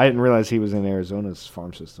 I didn't realize he was in Arizona's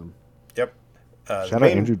farm system. Yep. Shout out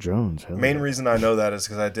Andrew Jones. Main reason I know that is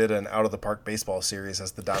because I did an Out of the Park baseball series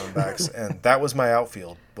as the Diamondbacks, and that was my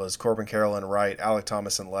outfield, was Corbin Carroll in right, Alec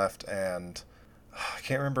Thomas in left, and I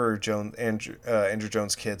can't remember Andrew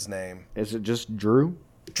Jones' kid's name. Is it just Drew?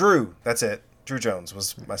 Drew, that's it. Drew Jones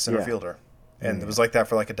was my center fielder, and it was like that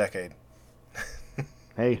for like a decade.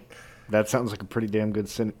 Hey, that sounds like a pretty damn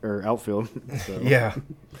good outfield. So. Yeah.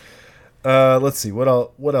 Let's see what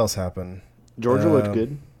else happened. Georgia looked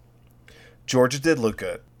good. Georgia did look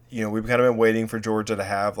good. We've kind of been waiting for Georgia to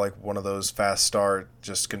have like one of those fast start,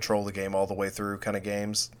 just control the game all the way through kind of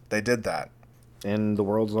games. They did that. And the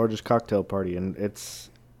world's largest cocktail party, and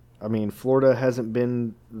Florida hasn't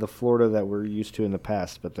been the Florida that we're used to in the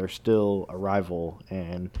past, but they're still a rival,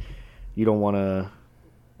 and you don't want to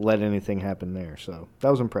let anything happen there. So that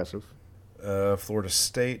was impressive. Florida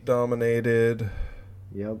State dominated.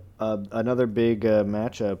 Yep. Another big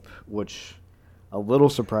matchup, which a little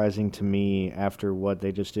surprising to me after what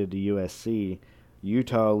they just did to USC.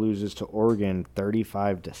 Utah loses to Oregon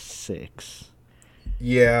 35-6.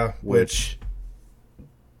 Yeah, which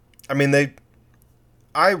I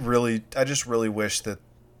just really wish that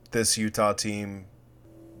this Utah team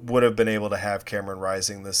would have been able to have Cameron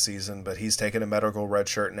Rising this season, but he's taken a medical red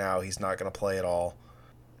shirt now. He's not going to play at all.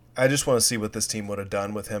 I just want to see what this team would have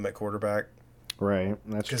done with him at quarterback. Right,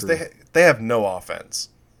 that's true. Because they have no offense,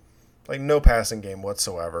 like no passing game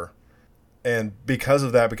whatsoever, and because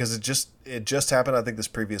of that, because it just happened. I think this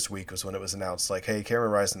previous week was when it was announced, like, hey,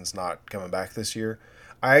 Cameron Rising's not coming back this year.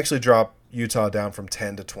 I actually dropped Utah down from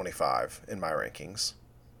 10 to 25 in my rankings.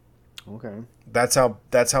 Okay, that's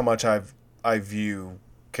how much I view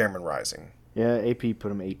Cameron Rising. Yeah, AP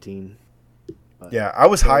put him 18. Yeah, I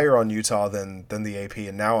was higher on Utah than the AP,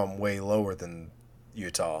 and now I'm way lower than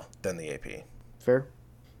Utah than the AP. Fair.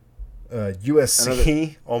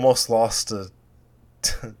 USC almost lost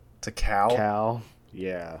to Cal. Cal,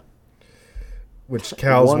 yeah. Which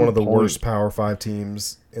Cal's one of the worst Power 5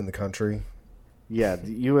 teams in the country. Yeah,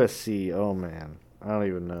 the USC, oh man, I don't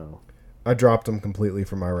even know. I dropped them completely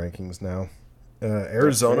from my rankings now.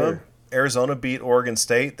 Arizona beat Oregon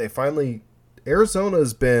State.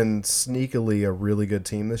 Arizona's been sneakily a really good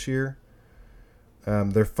team this year.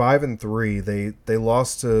 They're 5-3. They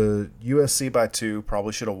lost to USC by 2.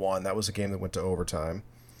 Probably should have won. That was a game that went to overtime.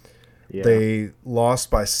 Yeah. They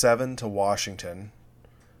lost by 7 to Washington,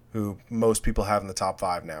 who most people have in the top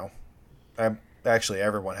 5 now. Actually,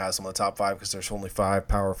 everyone has them in the top 5 because there's only 5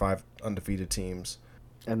 Power 5 undefeated teams.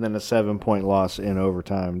 And then a 7-point loss in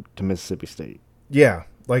overtime to Mississippi State. Yeah,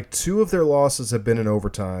 like 2 of their losses have been in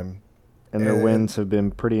overtime. And their wins have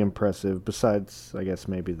been pretty impressive, besides, I guess,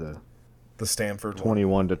 maybe the Stanford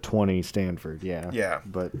 21-20 Stanford, yeah. Yeah.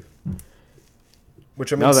 But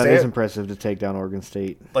which, I mean, no, that is impressive to take down Oregon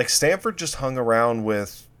State. Like, Stanford just hung around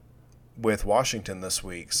with Washington this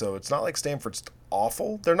week, so it's not like Stanford's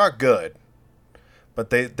awful. They're not good,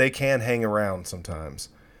 but they can hang around sometimes.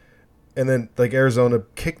 And then, like, Arizona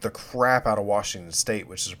kicked the crap out of Washington State,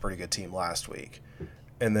 which is a pretty good team last week.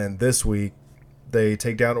 And then this week, they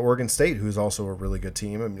take down Oregon State, who's also a really good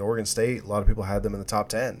team. I mean, Oregon State, a lot of people had them in the top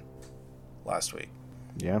 10 last week.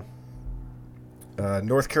 Yeah.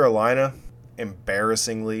 North Carolina,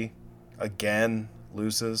 embarrassingly, again,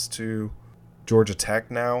 loses to Georgia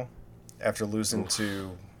Tech now after losing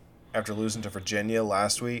to Virginia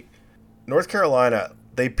last week. North Carolina,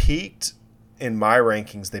 they peaked in my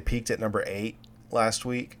rankings. They peaked at number 8 last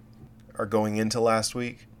week, or going into last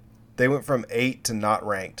week. They went from 8 to not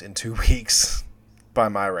ranked in 2 weeks by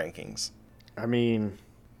my rankings. I mean,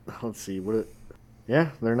 let's see.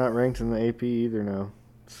 Yeah, they're not ranked in the AP either now.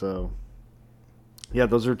 So, yeah,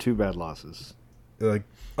 those are 2 bad losses. Like,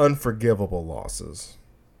 unforgivable losses.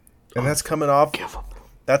 And that's coming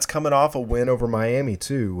off a win over Miami,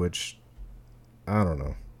 too, which, I don't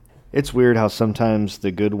know. It's weird how sometimes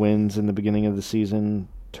the good wins in the beginning of the season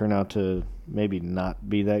turn out to maybe not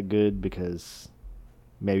be that good because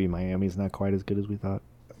maybe Miami's not quite as good as we thought.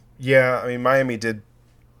 Yeah, I mean, Miami did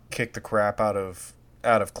kick the crap out of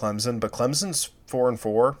Clemson, but Clemson's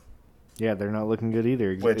 4-4. Yeah, they're not looking good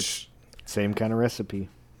either. Which same kind of recipe.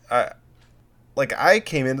 I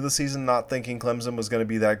came into the season not thinking Clemson was going to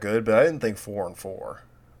be that good, but I didn't think 4-4.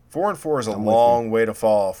 4-4 is a I'm with long way to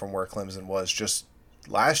fall from where Clemson was just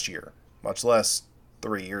last year, much less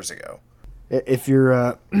 3 years ago. If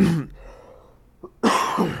you're,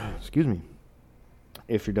 excuse me,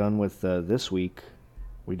 if you're done with this week,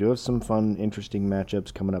 we do have some fun, interesting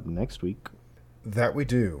matchups coming up next week. That we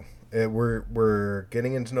do. We're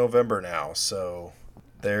getting into November now, so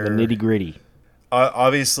they're The nitty gritty.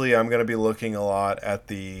 Obviously, I'm going to be looking a lot at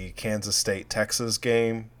the Kansas State-Texas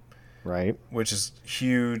game, Right. which is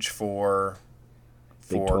huge for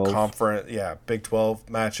Big 12. Big 12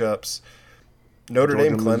 matchups. Notre Georgia,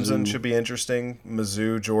 Dame, Clemson Mizzou. should be interesting.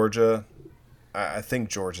 Mizzou, Georgia. I think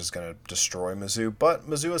Georgia's going to destroy Mizzou, but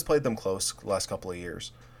Mizzou has played them close the last couple of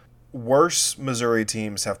years. Worse Missouri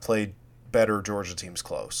teams have played better Georgia teams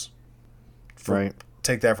close. Right.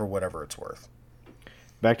 Take that for whatever it's worth.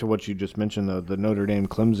 Back to what you just mentioned, though, the Notre Dame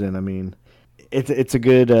Clemson. I mean, it's a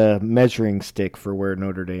good measuring stick for where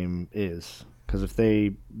Notre Dame is. Because if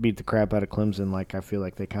they beat the crap out of Clemson, like I feel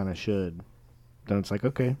like they kind of should, then it's like,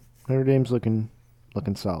 okay, Notre Dame's looking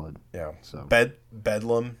solid. Yeah. So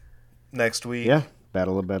Bedlam next week. yeah,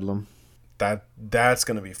 Battle of Bedlam. That's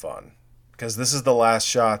going to be fun. Because this is the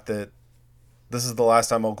last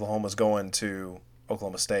time Oklahoma's going to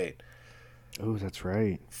Oklahoma State Oh, that's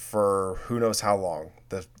right. for who knows how long.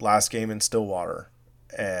 The last game in Stillwater.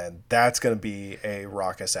 And that's going to be a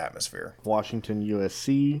raucous atmosphere. Washington,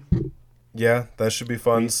 USC. Yeah, that should be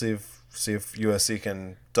fun. See if USC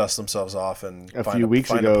can dust themselves off and A find few weeks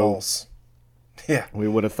find ago- a pulse. Yeah. We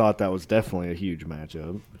would have thought that was definitely a huge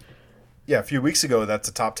matchup. Yeah, a few weeks ago, that's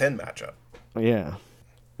a top 10 matchup. Yeah.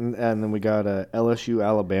 And then we got LSU,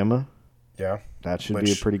 Alabama. Yeah. That should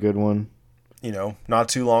be a pretty good one. You know, not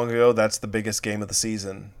too long ago, that's the biggest game of the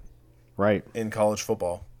season Right. in college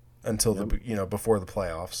football until before the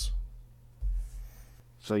playoffs.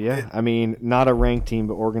 So, yeah, I mean, not a ranked team,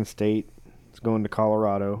 but Oregon State is going to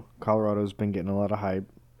Colorado. Colorado's been getting a lot of hype.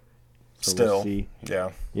 So Still, we'll see.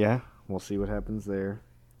 yeah. Yeah, we'll see what happens there.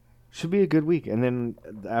 Should be a good week. And then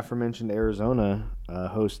the aforementioned Arizona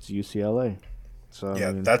hosts UCLA. So, Yeah,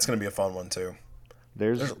 I mean, that's going to be a fun one, too.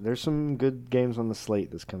 there's some good games on the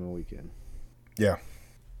slate this coming weekend. Yeah.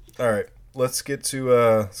 All right, let's get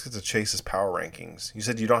to Chase's power rankings. You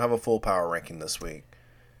said you don't have a full power ranking this week.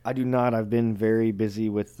 I do not. I've been very busy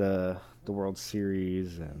with the World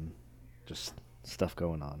Series and just stuff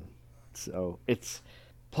going on. So it's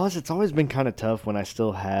always been kind of tough when I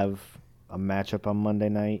still have a matchup on Monday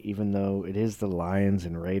night, even though it is the Lions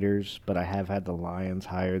and Raiders, but I have had the Lions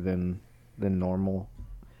higher than normal.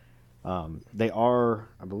 They are,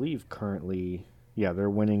 I believe, currently, they're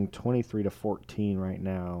winning 23-14 right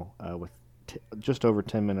now with just over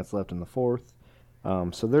 10 minutes left in the fourth.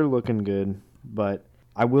 So they're looking good, but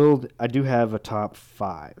I do have a top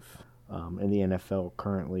 5 in the NFL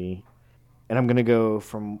currently, and I'm going to go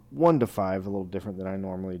from 1 to 5, a little different than I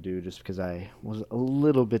normally do, just because I was a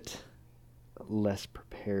little bit less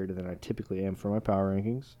prepared than I typically am for my power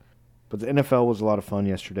rankings. But the NFL was a lot of fun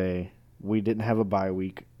yesterday. We didn't have a bye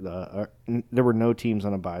week. There were no teams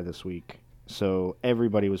on a bye this week. So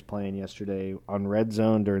everybody was playing yesterday. On Red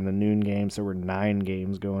Zone during the noon games, there were 9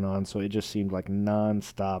 games going on. So it just seemed like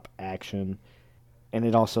nonstop action. And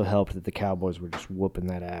it also helped that the Cowboys were just whooping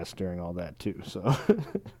that ass during all that too. So,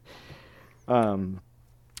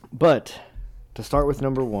 but to start with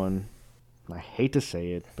number 1, I hate to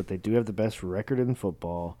say it, but they do have the best record in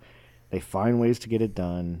football. They find ways to get it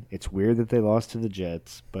done. It's weird that they lost to the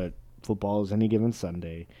Jets, but football is any given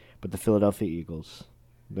Sunday. But the Philadelphia Eagles,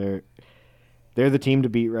 they're the team to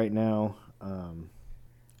beat right now.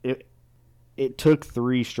 It took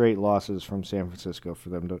 3 straight losses from San Francisco for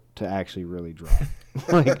them to actually really drop.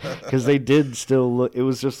 Because they did still look. It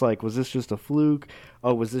was just like, was this just a fluke?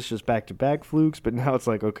 Oh, was this just back-to-back flukes? But now it's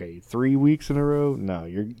like, okay, 3 weeks in a row? No,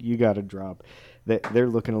 you got to drop. They're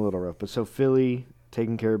looking a little rough. But so Philly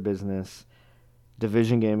taking care of business.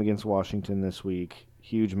 Division game against Washington this week.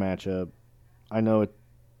 Huge matchup. I know it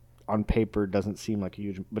on paper doesn't seem like a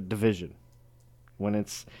huge, but division. When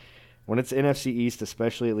it's NFC East,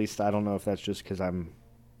 especially, at least I don't know if that's just because I'm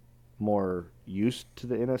more used to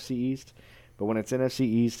the NFC East, but when it's NFC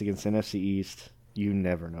East against NFC East, you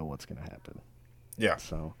never know what's going to happen. Yeah.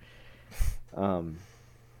 So,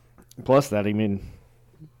 plus that, I mean,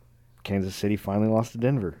 Kansas City finally lost to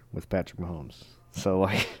Denver with Patrick Mahomes. So,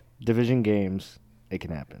 like, division games, it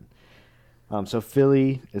can happen. So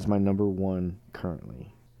Philly is my number 1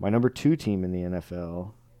 currently. My number 2 team in the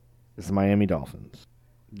NFL is the Miami Dolphins.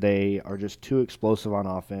 They are just too explosive on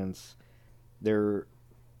offense. They're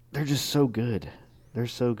just so good. They're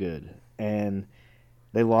so good. And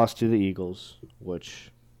they lost to the Eagles,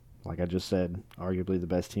 which Like I just said, arguably the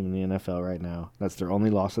best team in the NFL right now. That's their only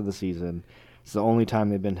loss of the season. It's the only time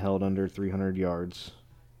they've been held under 300 yards.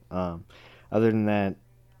 Other than that,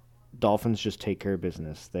 Dolphins just take care of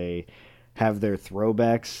business. They have their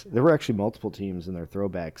throwbacks. There were actually multiple teams in their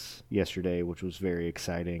throwbacks yesterday, which was very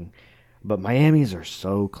exciting. But Miami's are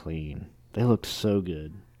so clean. They looked so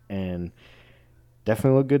good. And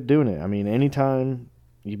definitely look good doing it. I mean, anytime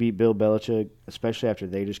you beat Bill Belichick, especially after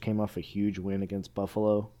they just came off a huge win against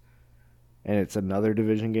Buffalo, and it's another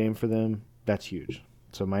division game for them, that's huge.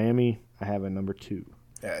 So Miami, I have at number 2.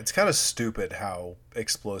 Yeah, it's kind of stupid how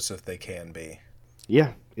explosive they can be.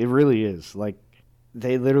 Yeah, it really is. Like,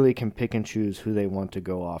 they literally can pick and choose who they want to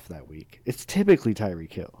go off that week. It's typically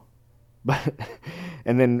Tyreek Hill. But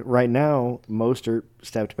and then right now, Mostert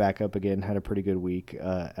stepped back up again, had a pretty good week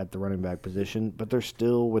at the running back position, but they're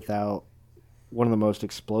still without one of the most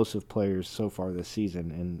explosive players so far this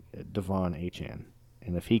season in Devon Achane.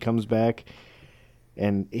 And if he comes back,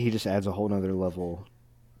 and he just adds a whole nother level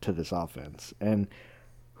to this offense. And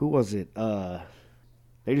who was it?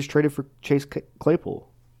 They just traded for Chase Claypool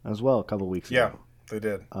as well a couple weeks ago. Yeah, they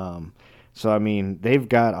did. So, I mean, they've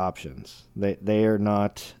got options. They are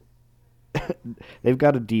not... They've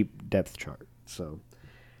got a deep depth chart. So,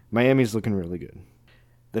 Miami's looking really good.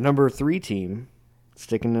 The number 3 team,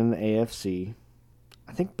 sticking in the AFC,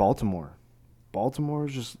 I think Baltimore. Baltimore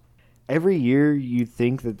is just... Every year you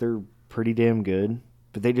think that they're pretty damn good,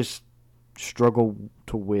 but they just struggle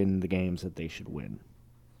to win the games that they should win.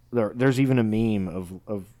 There's even a meme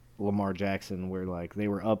of Lamar Jackson where, like, they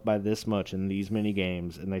were up by this much in these many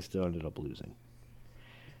games, and they still ended up losing.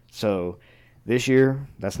 So... This year,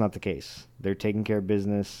 that's not the case. They're taking care of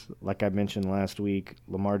business. Like I mentioned last week,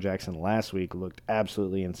 Lamar Jackson last week looked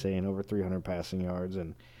absolutely insane, over 300 passing yards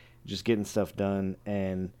and just getting stuff done.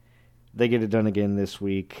 And they get it done again this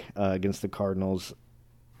week against the Cardinals.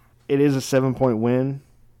 It is a 7-point win,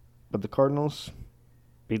 but the Cardinals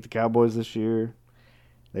beat the Cowboys this year.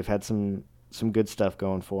 They've had some good stuff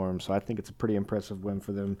going for them, so I think it's a pretty impressive win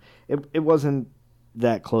for them. It wasn't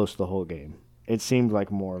that close the whole game. It seemed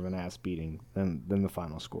like more of an ass beating than the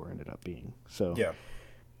final score ended up being. So, yeah,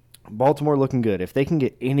 Baltimore looking good. If they can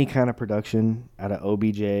get any kind of production out of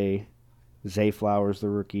OBJ, Zay Flowers, the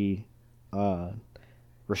rookie,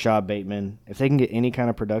 Rashad Bateman, if they can get any kind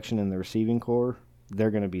of production in the receiving core,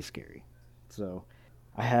 they're going to be scary. So,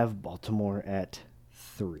 I have Baltimore at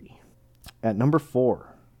 3. At number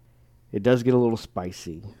 4, it does get a little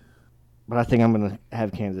spicy, but I think I'm going to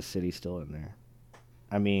have Kansas City still in there.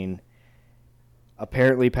 I mean...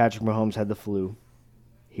 Apparently, Patrick Mahomes had the flu.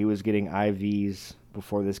 He was getting IVs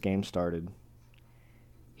before this game started.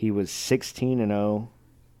 He was 16-0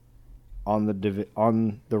 on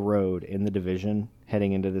the road in the division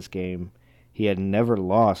heading into this game. He had never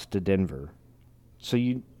lost to Denver. So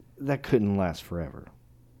that couldn't last forever.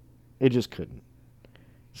 It just couldn't.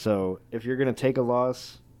 So if you're going to take a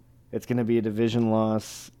loss, it's going to be a division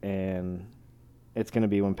loss, and it's going to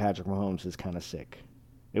be when Patrick Mahomes is kind of sick.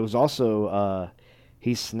 It was also...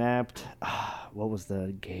 He snapped, what was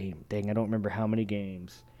the game? Dang, I don't remember how many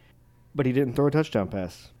games. But he didn't throw a touchdown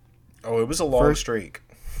pass. Oh, it was a long streak.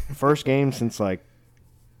 First game since, like,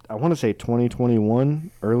 I want to say 2021,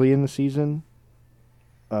 early in the season.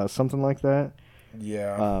 Something like that.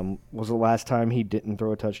 Yeah. Was the last time he didn't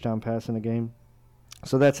throw a touchdown pass in a game.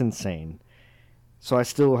 So that's insane. So I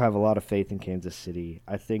still have a lot of faith in Kansas City.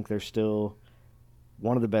 I think they're still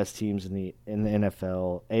one of the best teams in the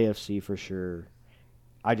NFL, AFC for sure.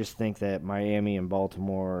 I just think that Miami and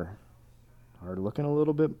Baltimore are looking a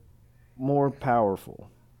little bit more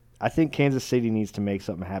powerful. I think Kansas City needs to make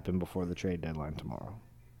something happen before the trade deadline tomorrow.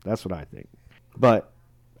 That's what I think. But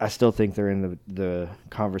I still think they're in the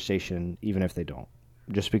conversation even if they don't.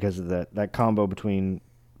 Just because of that combo between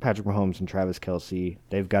Patrick Mahomes and Travis Kelce.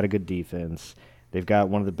 They've got a good defense. They've got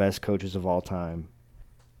one of the best coaches of all time.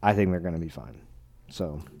 I think they're going to be fine.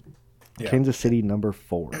 So... Yeah. Kansas City, number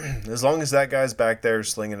 4. As long as that guy's back there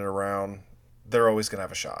slinging it around, they're always going to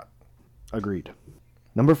have a shot. Agreed.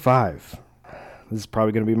 Number 5. This is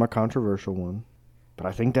probably going to be my controversial one, but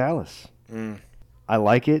I think Dallas. I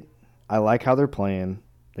like it. I like how they're playing.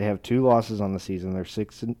 They have 2 losses on the season. They're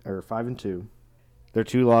 5-2. Their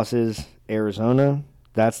 2 losses, Arizona,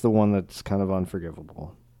 that's the one that's kind of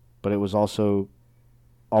unforgivable. But it was also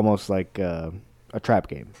almost like a trap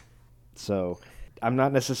game. So... I'm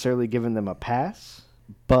not necessarily giving them a pass,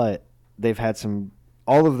 but they've had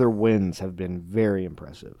all of their wins have been very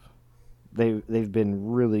impressive. They've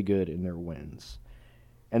been really good in their wins.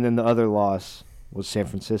 And then the other loss was San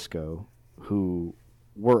Francisco, who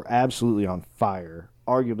were absolutely on fire,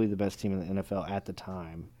 arguably the best team in the NFL at the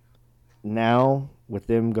time. now, with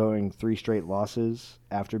them going 3 straight losses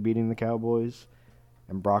after beating the Cowboys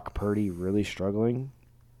and Brock Purdy really struggling.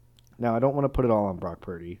 Now, I don't want to put it all on Brock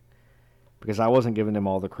Purdy because I wasn't giving him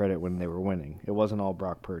all the credit when they were winning. It wasn't all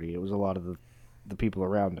Brock Purdy. It was a lot of the people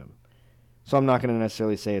around him. So I'm not going to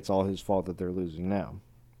necessarily say it's all his fault that they're losing now.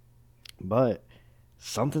 But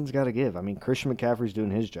something's got to give. I mean, Christian McCaffrey's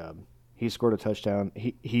doing his job. He scored a touchdown.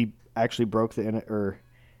 He actually broke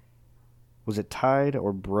was it tied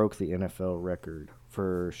or broke the NFL record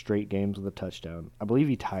for straight games with a touchdown? I believe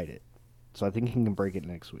he tied it. So I think he can break it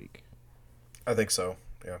next week. I think so,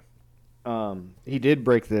 yeah. He did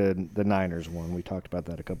break the Niners one. We talked about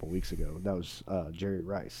that a couple weeks ago. That was Jerry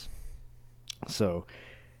Rice. So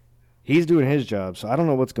he's doing his job. So I don't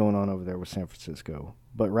know what's going on over there with San Francisco.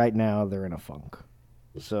 But right now they're in a funk.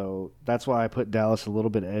 So that's why I put Dallas a little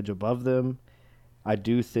bit edge above them. I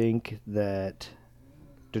do think that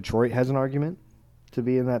Detroit has an argument to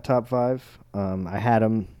be in that top 5. I had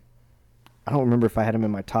him. I don't remember if I had him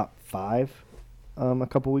in my top 5 a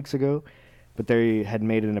couple weeks ago, but they had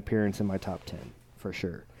made an appearance in my top 10 for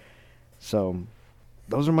sure. So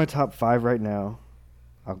those are my top 5 right now.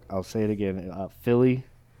 I'll say it again: Philly,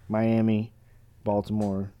 Miami,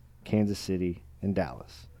 Baltimore, Kansas City, and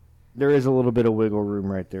Dallas. There is a little bit of wiggle room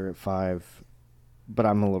right there at 5, but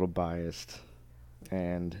I'm a little biased.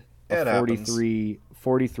 And a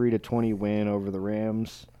 43-20 win over the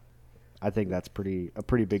Rams, I think that's a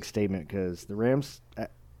pretty big statement because the Rams,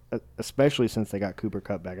 especially since they got Cooper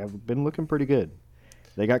Kupp back, have been looking pretty good.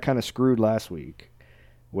 They got kind of screwed last week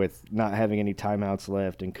with not having any timeouts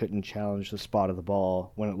left and couldn't challenge the spot of the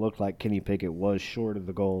ball when it looked like Kenny Pickett was short of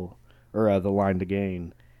the goal or the line to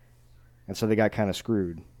gain. And so they got kind of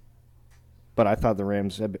screwed. But I thought the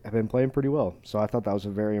Rams have been playing pretty well. So I thought that was a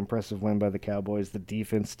very impressive win by the Cowboys. The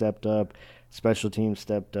defense stepped up. Special teams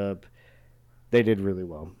stepped up. They did really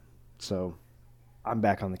well. So I'm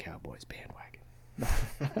back on the Cowboys bandwagon.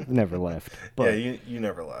 I've never left. But, yeah, you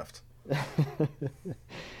never left.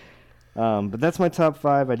 But that's my top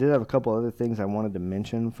 5. I did have a couple other things I wanted to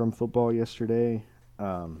mention from football yesterday.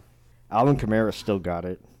 Alvin Kamara still got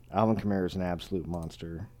it. Alvin Kamara is an absolute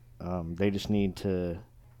monster. They just need to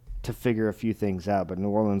figure a few things out, but New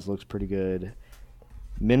Orleans looks pretty good.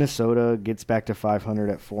 Minnesota gets back to 500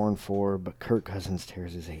 at 4-4, but Kirk Cousins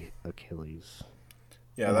tears his Achilles.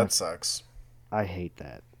 Yeah, that sucks. I hate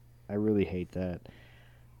that. I really hate that.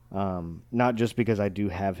 Not just because I do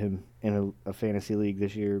have him in a fantasy league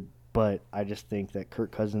this year, but I just think that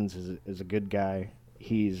Kirk Cousins is a good guy.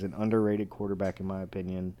 He's an underrated quarterback in my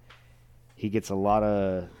opinion. He gets a lot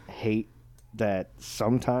of hate that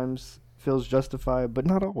sometimes feels justified, but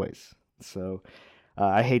not always. So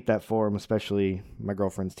I hate that for him, especially my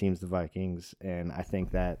girlfriend's team's the Vikings, and I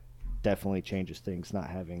think that definitely changes things not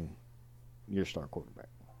having your star quarterback.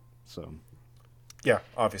 So yeah,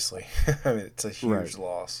 obviously. I mean, it's a huge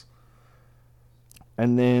loss.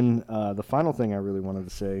 And then the final thing I really wanted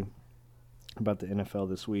to say about the NFL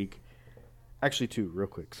this week, actually 2 real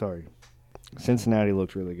quick, sorry. Cincinnati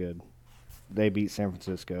looked really good. They beat San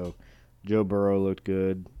Francisco. Joe Burrow looked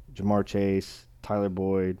good. Jamar Chase, Tyler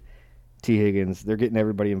Boyd, T. Higgins, they're getting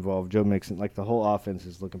everybody involved. Joe Mixon, like the whole offense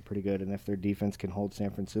is looking pretty good. And if their defense can hold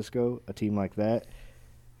San Francisco, a team like that,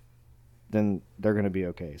 then they're going to be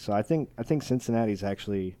okay. So I think Cincinnati's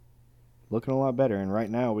actually looking a lot better. And right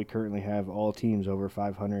now we currently have all teams over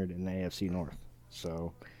 500 in the AFC North.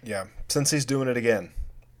 So yeah, since he's doing it again.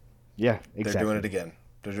 Yeah, exactly. They're doing it again.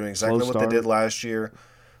 They're doing exactly what they did last year,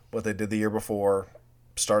 what they did the year before.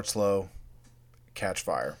 Start slow, catch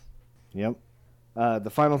fire. Yep. The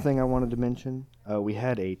final thing I wanted to mention, we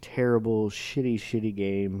had a terrible, shitty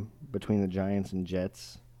game between the Giants and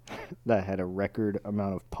Jets that had a record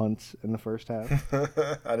amount of punts in the first half.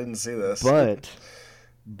 I didn't see this. But,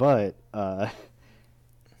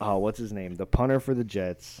 what's his name? The punter for the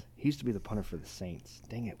Jets. He used to be the punter for the Saints.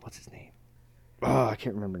 Dang it, what's his name? Oh, I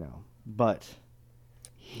can't remember now. But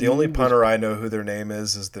the only punter I know who their name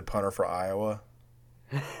is the punter for Iowa.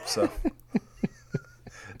 So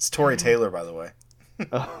it's Tory Taylor, by the way.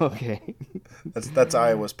 Oh, okay. That's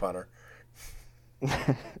Iowa's punter.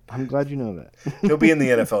 I'm glad you know that. He'll be in the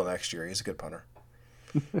NFL next year. He's a good punter.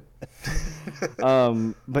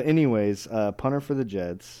 But anyways, punter for the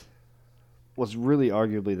Jets was really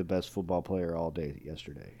arguably the best football player all day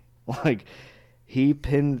yesterday. Like he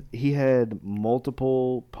had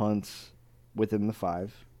multiple punts within the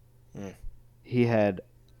 5. He had,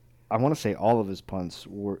 I want to say all of his punts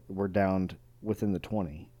were downed within the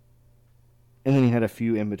 20. And then he had a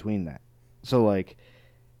few in between that. So, like,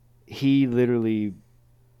 he literally,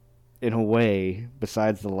 in a way,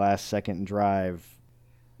 besides the last second drive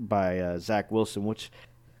by Zach Wilson, which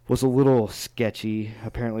was a little sketchy.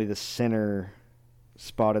 Apparently the center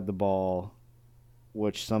spotted the ball,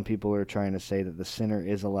 which some people are trying to say that the center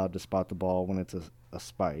is allowed to spot the ball when it's a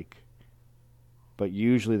spike. But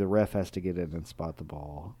usually the ref has to get in and spot the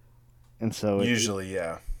ball. And so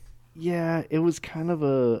yeah. Yeah, it was kind of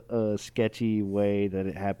a sketchy way that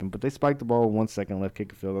it happened. But they spiked the ball 1 second left,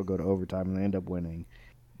 kick a field goal, go to overtime, and they end up winning.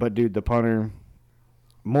 But, dude, the punter,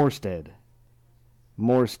 Morstead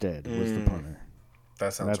was the punter.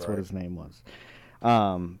 That sounds That's right. what his name was.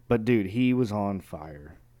 But, dude, he was on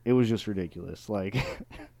fire. It was just ridiculous. Like,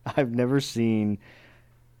 I've never seen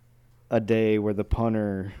a day where the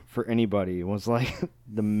punter for anybody was like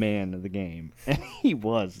the man of the game, and he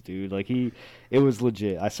was, dude. Like it was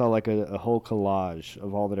legit. I saw like a whole collage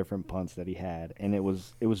of all the different punts that he had, and it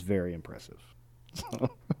was very impressive. So,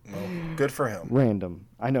 well, good for him. Random,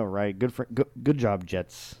 I know, right? Good job,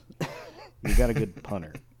 Jets. You got a good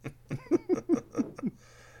punter.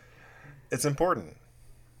 It's important.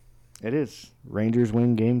 It is. Rangers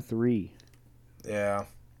win Game 3. Yeah.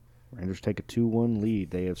 Rangers take a 2-1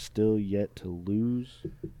 lead. They have still yet to lose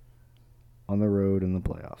on the road in the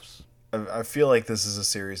playoffs. I feel like this is a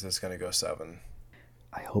series that's going to go 7.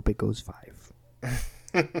 I hope it goes 5.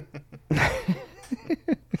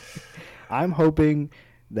 I'm hoping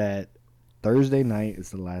that Thursday night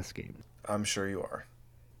is the last game. I'm sure you are.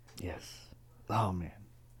 Yes. Oh, man.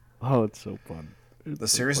 Oh, it's so fun. The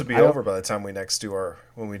series will be over by the time we do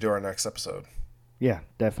our next episode. Yeah,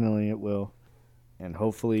 definitely it will. And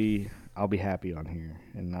hopefully I'll be happy on here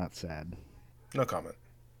and not sad. No comment.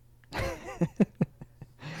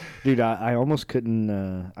 Dude, I almost couldn't.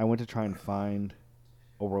 I went to try and find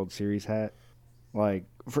a World Series hat. Like,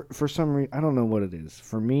 for some reason, I don't know what it is.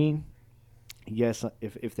 For me, yes,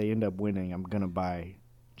 if they end up winning, I'm going to buy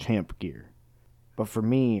champ gear. But for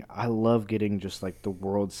me, I love getting just like the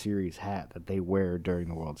World Series hat that they wear during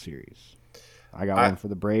the World Series. I got one for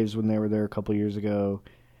the Braves when they were there a couple years ago.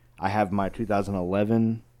 I have my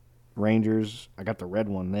 2011 Rangers. I got the red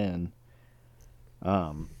one then.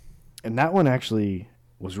 And that one actually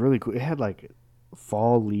was really cool. It had like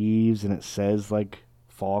fall leaves and it says like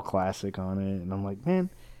Fall Classic on it. And I'm like,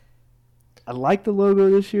 man, I like the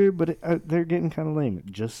logo this year, but they're getting kind of lame.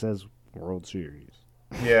 It just says World Series.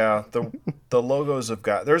 Yeah, the logos have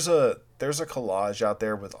got there's a collage out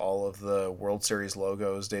there with all of the World Series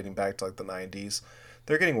logos dating back to like the 90s.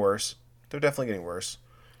 They're getting worse. They're definitely getting worse.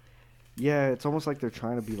 Yeah, it's almost like they're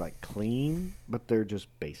trying to be like clean, but they're just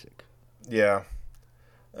basic. Yeah.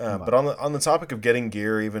 But on the topic of getting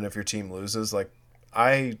gear, even if your team loses, like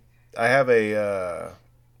I have a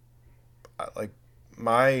like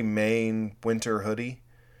my main winter hoodie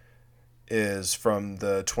is from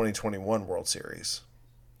the 2021 World Series.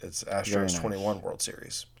 It's Astros 21 World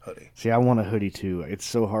Series hoodie. See, I want a hoodie too. It's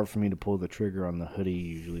so hard for me to pull the trigger on the hoodie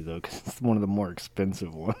usually though, because it's one of the more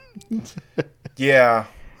expensive ones. Yeah,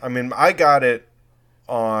 I mean, I got it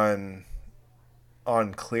on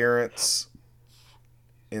clearance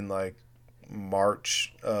in like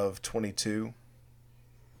March of 22.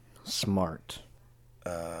 Smart.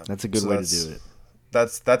 That's a good way to do it.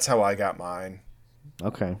 That's how I got mine.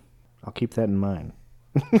 Okay, I'll keep that in mind.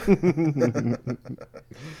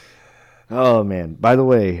 Oh man! By the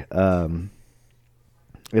way, at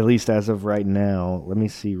least as of right now, let me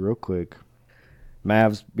see real quick.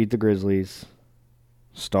 Mavs beat the Grizzlies.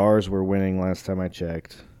 Stars were winning last time I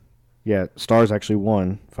checked. Yeah, Stars actually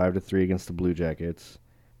won 5-3 against the Blue Jackets.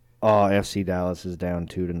 Oh, FC Dallas is down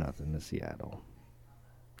 2-0 to Seattle.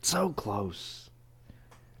 So close.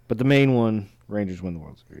 But the main one, Rangers win the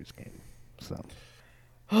World Series game. So.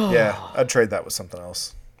 Yeah, I'd trade that with something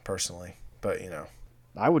else, personally. But, you know.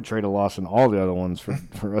 I would trade a loss in all the other ones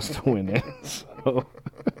for us to win it. So.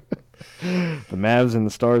 The Mavs and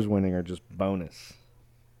the Stars winning are just bonus.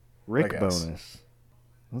 Rick bonus.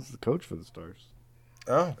 This is the coach for the Stars.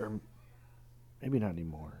 Oh. Or maybe not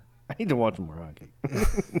anymore. I need to watch more hockey.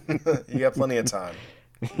 You got plenty of time.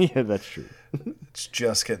 Yeah, that's true. It's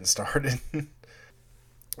just getting started.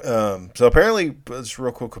 So apparently, it's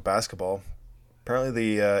real quick with basketball. Apparently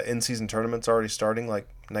the in-season tournament's already starting, like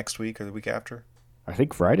next week or the week after. I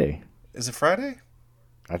think Friday. Is it Friday?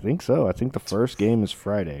 I think so. I think the first game is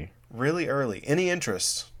Friday. Really early. Any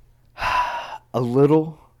interest? A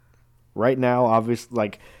little. Right now, obviously,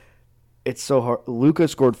 like, it's so hard. Luka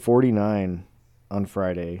scored 49 on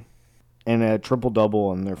Friday and a triple-double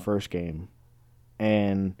on their first game.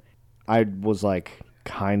 And I was, like,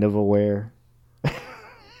 kind of aware.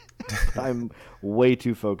 I'm way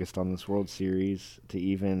too focused on this World Series to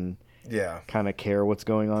even kind of care what's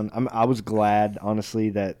going on. I was glad, honestly,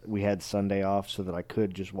 that we had Sunday off so that I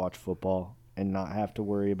could just watch football and not have to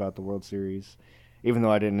worry about the World Series. Even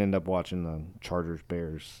though I didn't end up watching the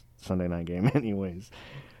Chargers-Bears Sunday night game anyways.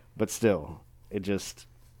 But still,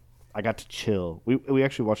 I got to chill. We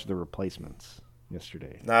actually watched The Replacements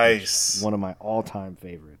yesterday. Nice. One of my all-time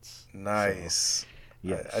favorites. Nice. So,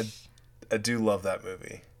 yes. I do love that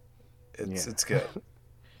movie. It's good.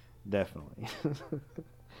 Definitely.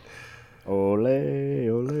 Ole,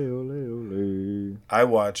 ole, ole, ole. I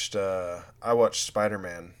watched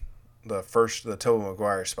Spider-Man, the Tobey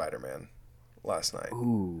Maguire Spider-Man last night.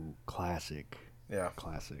 Ooh, classic. Yeah.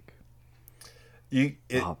 Classic. It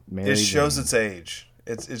shows its age.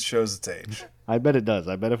 It shows its age. I bet it does.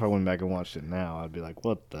 I bet if I went back and watched it now, I'd be like,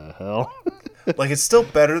 "What the hell?" Like, it's still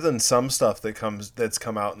better than some stuff that's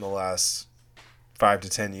come out in the last 5 to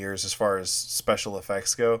 10 years as far as special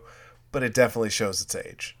effects go, but it definitely shows its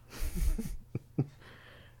age.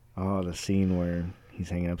 Oh, the scene where he's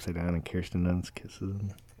hanging upside down and Kirsten Dunst kisses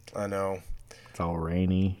him. I know. It's all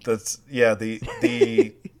rainy.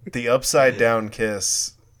 The upside down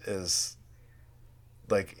kiss is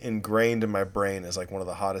like ingrained in my brain as like one of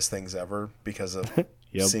the hottest things ever because of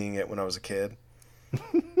seeing it when I was a kid.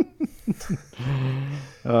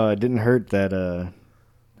 It didn't hurt that her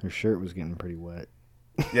shirt was getting pretty wet.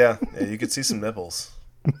 Yeah, you could see some nipples.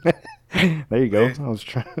 There you go. I was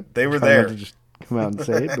trying. They were trying there. Not to just come out and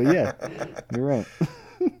say it, but yeah, you're right.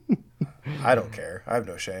 I don't care. I have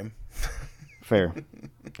no shame. Fair.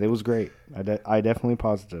 It was great. I definitely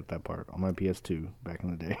paused it at that part on my PS2 back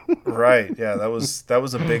in the day. Right. Yeah, that was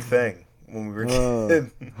a big thing when we were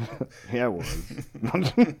kids. Yeah, it was.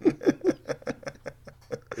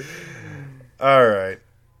 All right.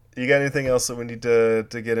 You got anything else that we need to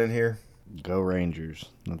get in here? Go Rangers.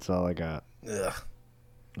 That's all I got. Ugh.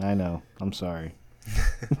 I know. I'm sorry.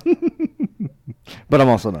 But I'm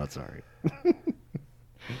also not sorry.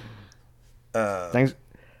 Thanks.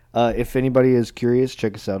 If anybody is curious,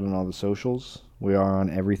 check us out on all the socials. We are on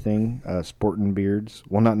everything. Sportin' Beards.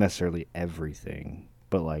 Well, not necessarily everything,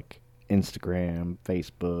 but like Instagram,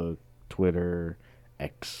 Facebook, Twitter,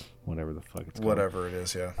 X, whatever the fuck it's called. Whatever it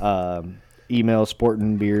is, yeah. Email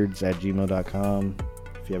sportinbeards@gmail.com.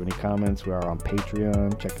 If you have any comments, we are on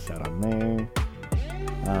Patreon. Check us out on there.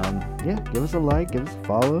 Yeah, give us a like, give us a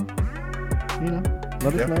follow.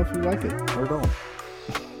 Let us know if you like it or don't.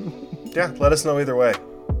 Yeah, let us know either way.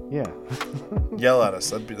 Yeah. Yell at us.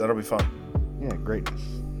 That'll be fun. Yeah, greatness.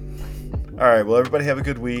 All right, well, everybody have a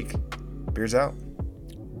good week. Beers out.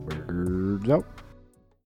 Beards out.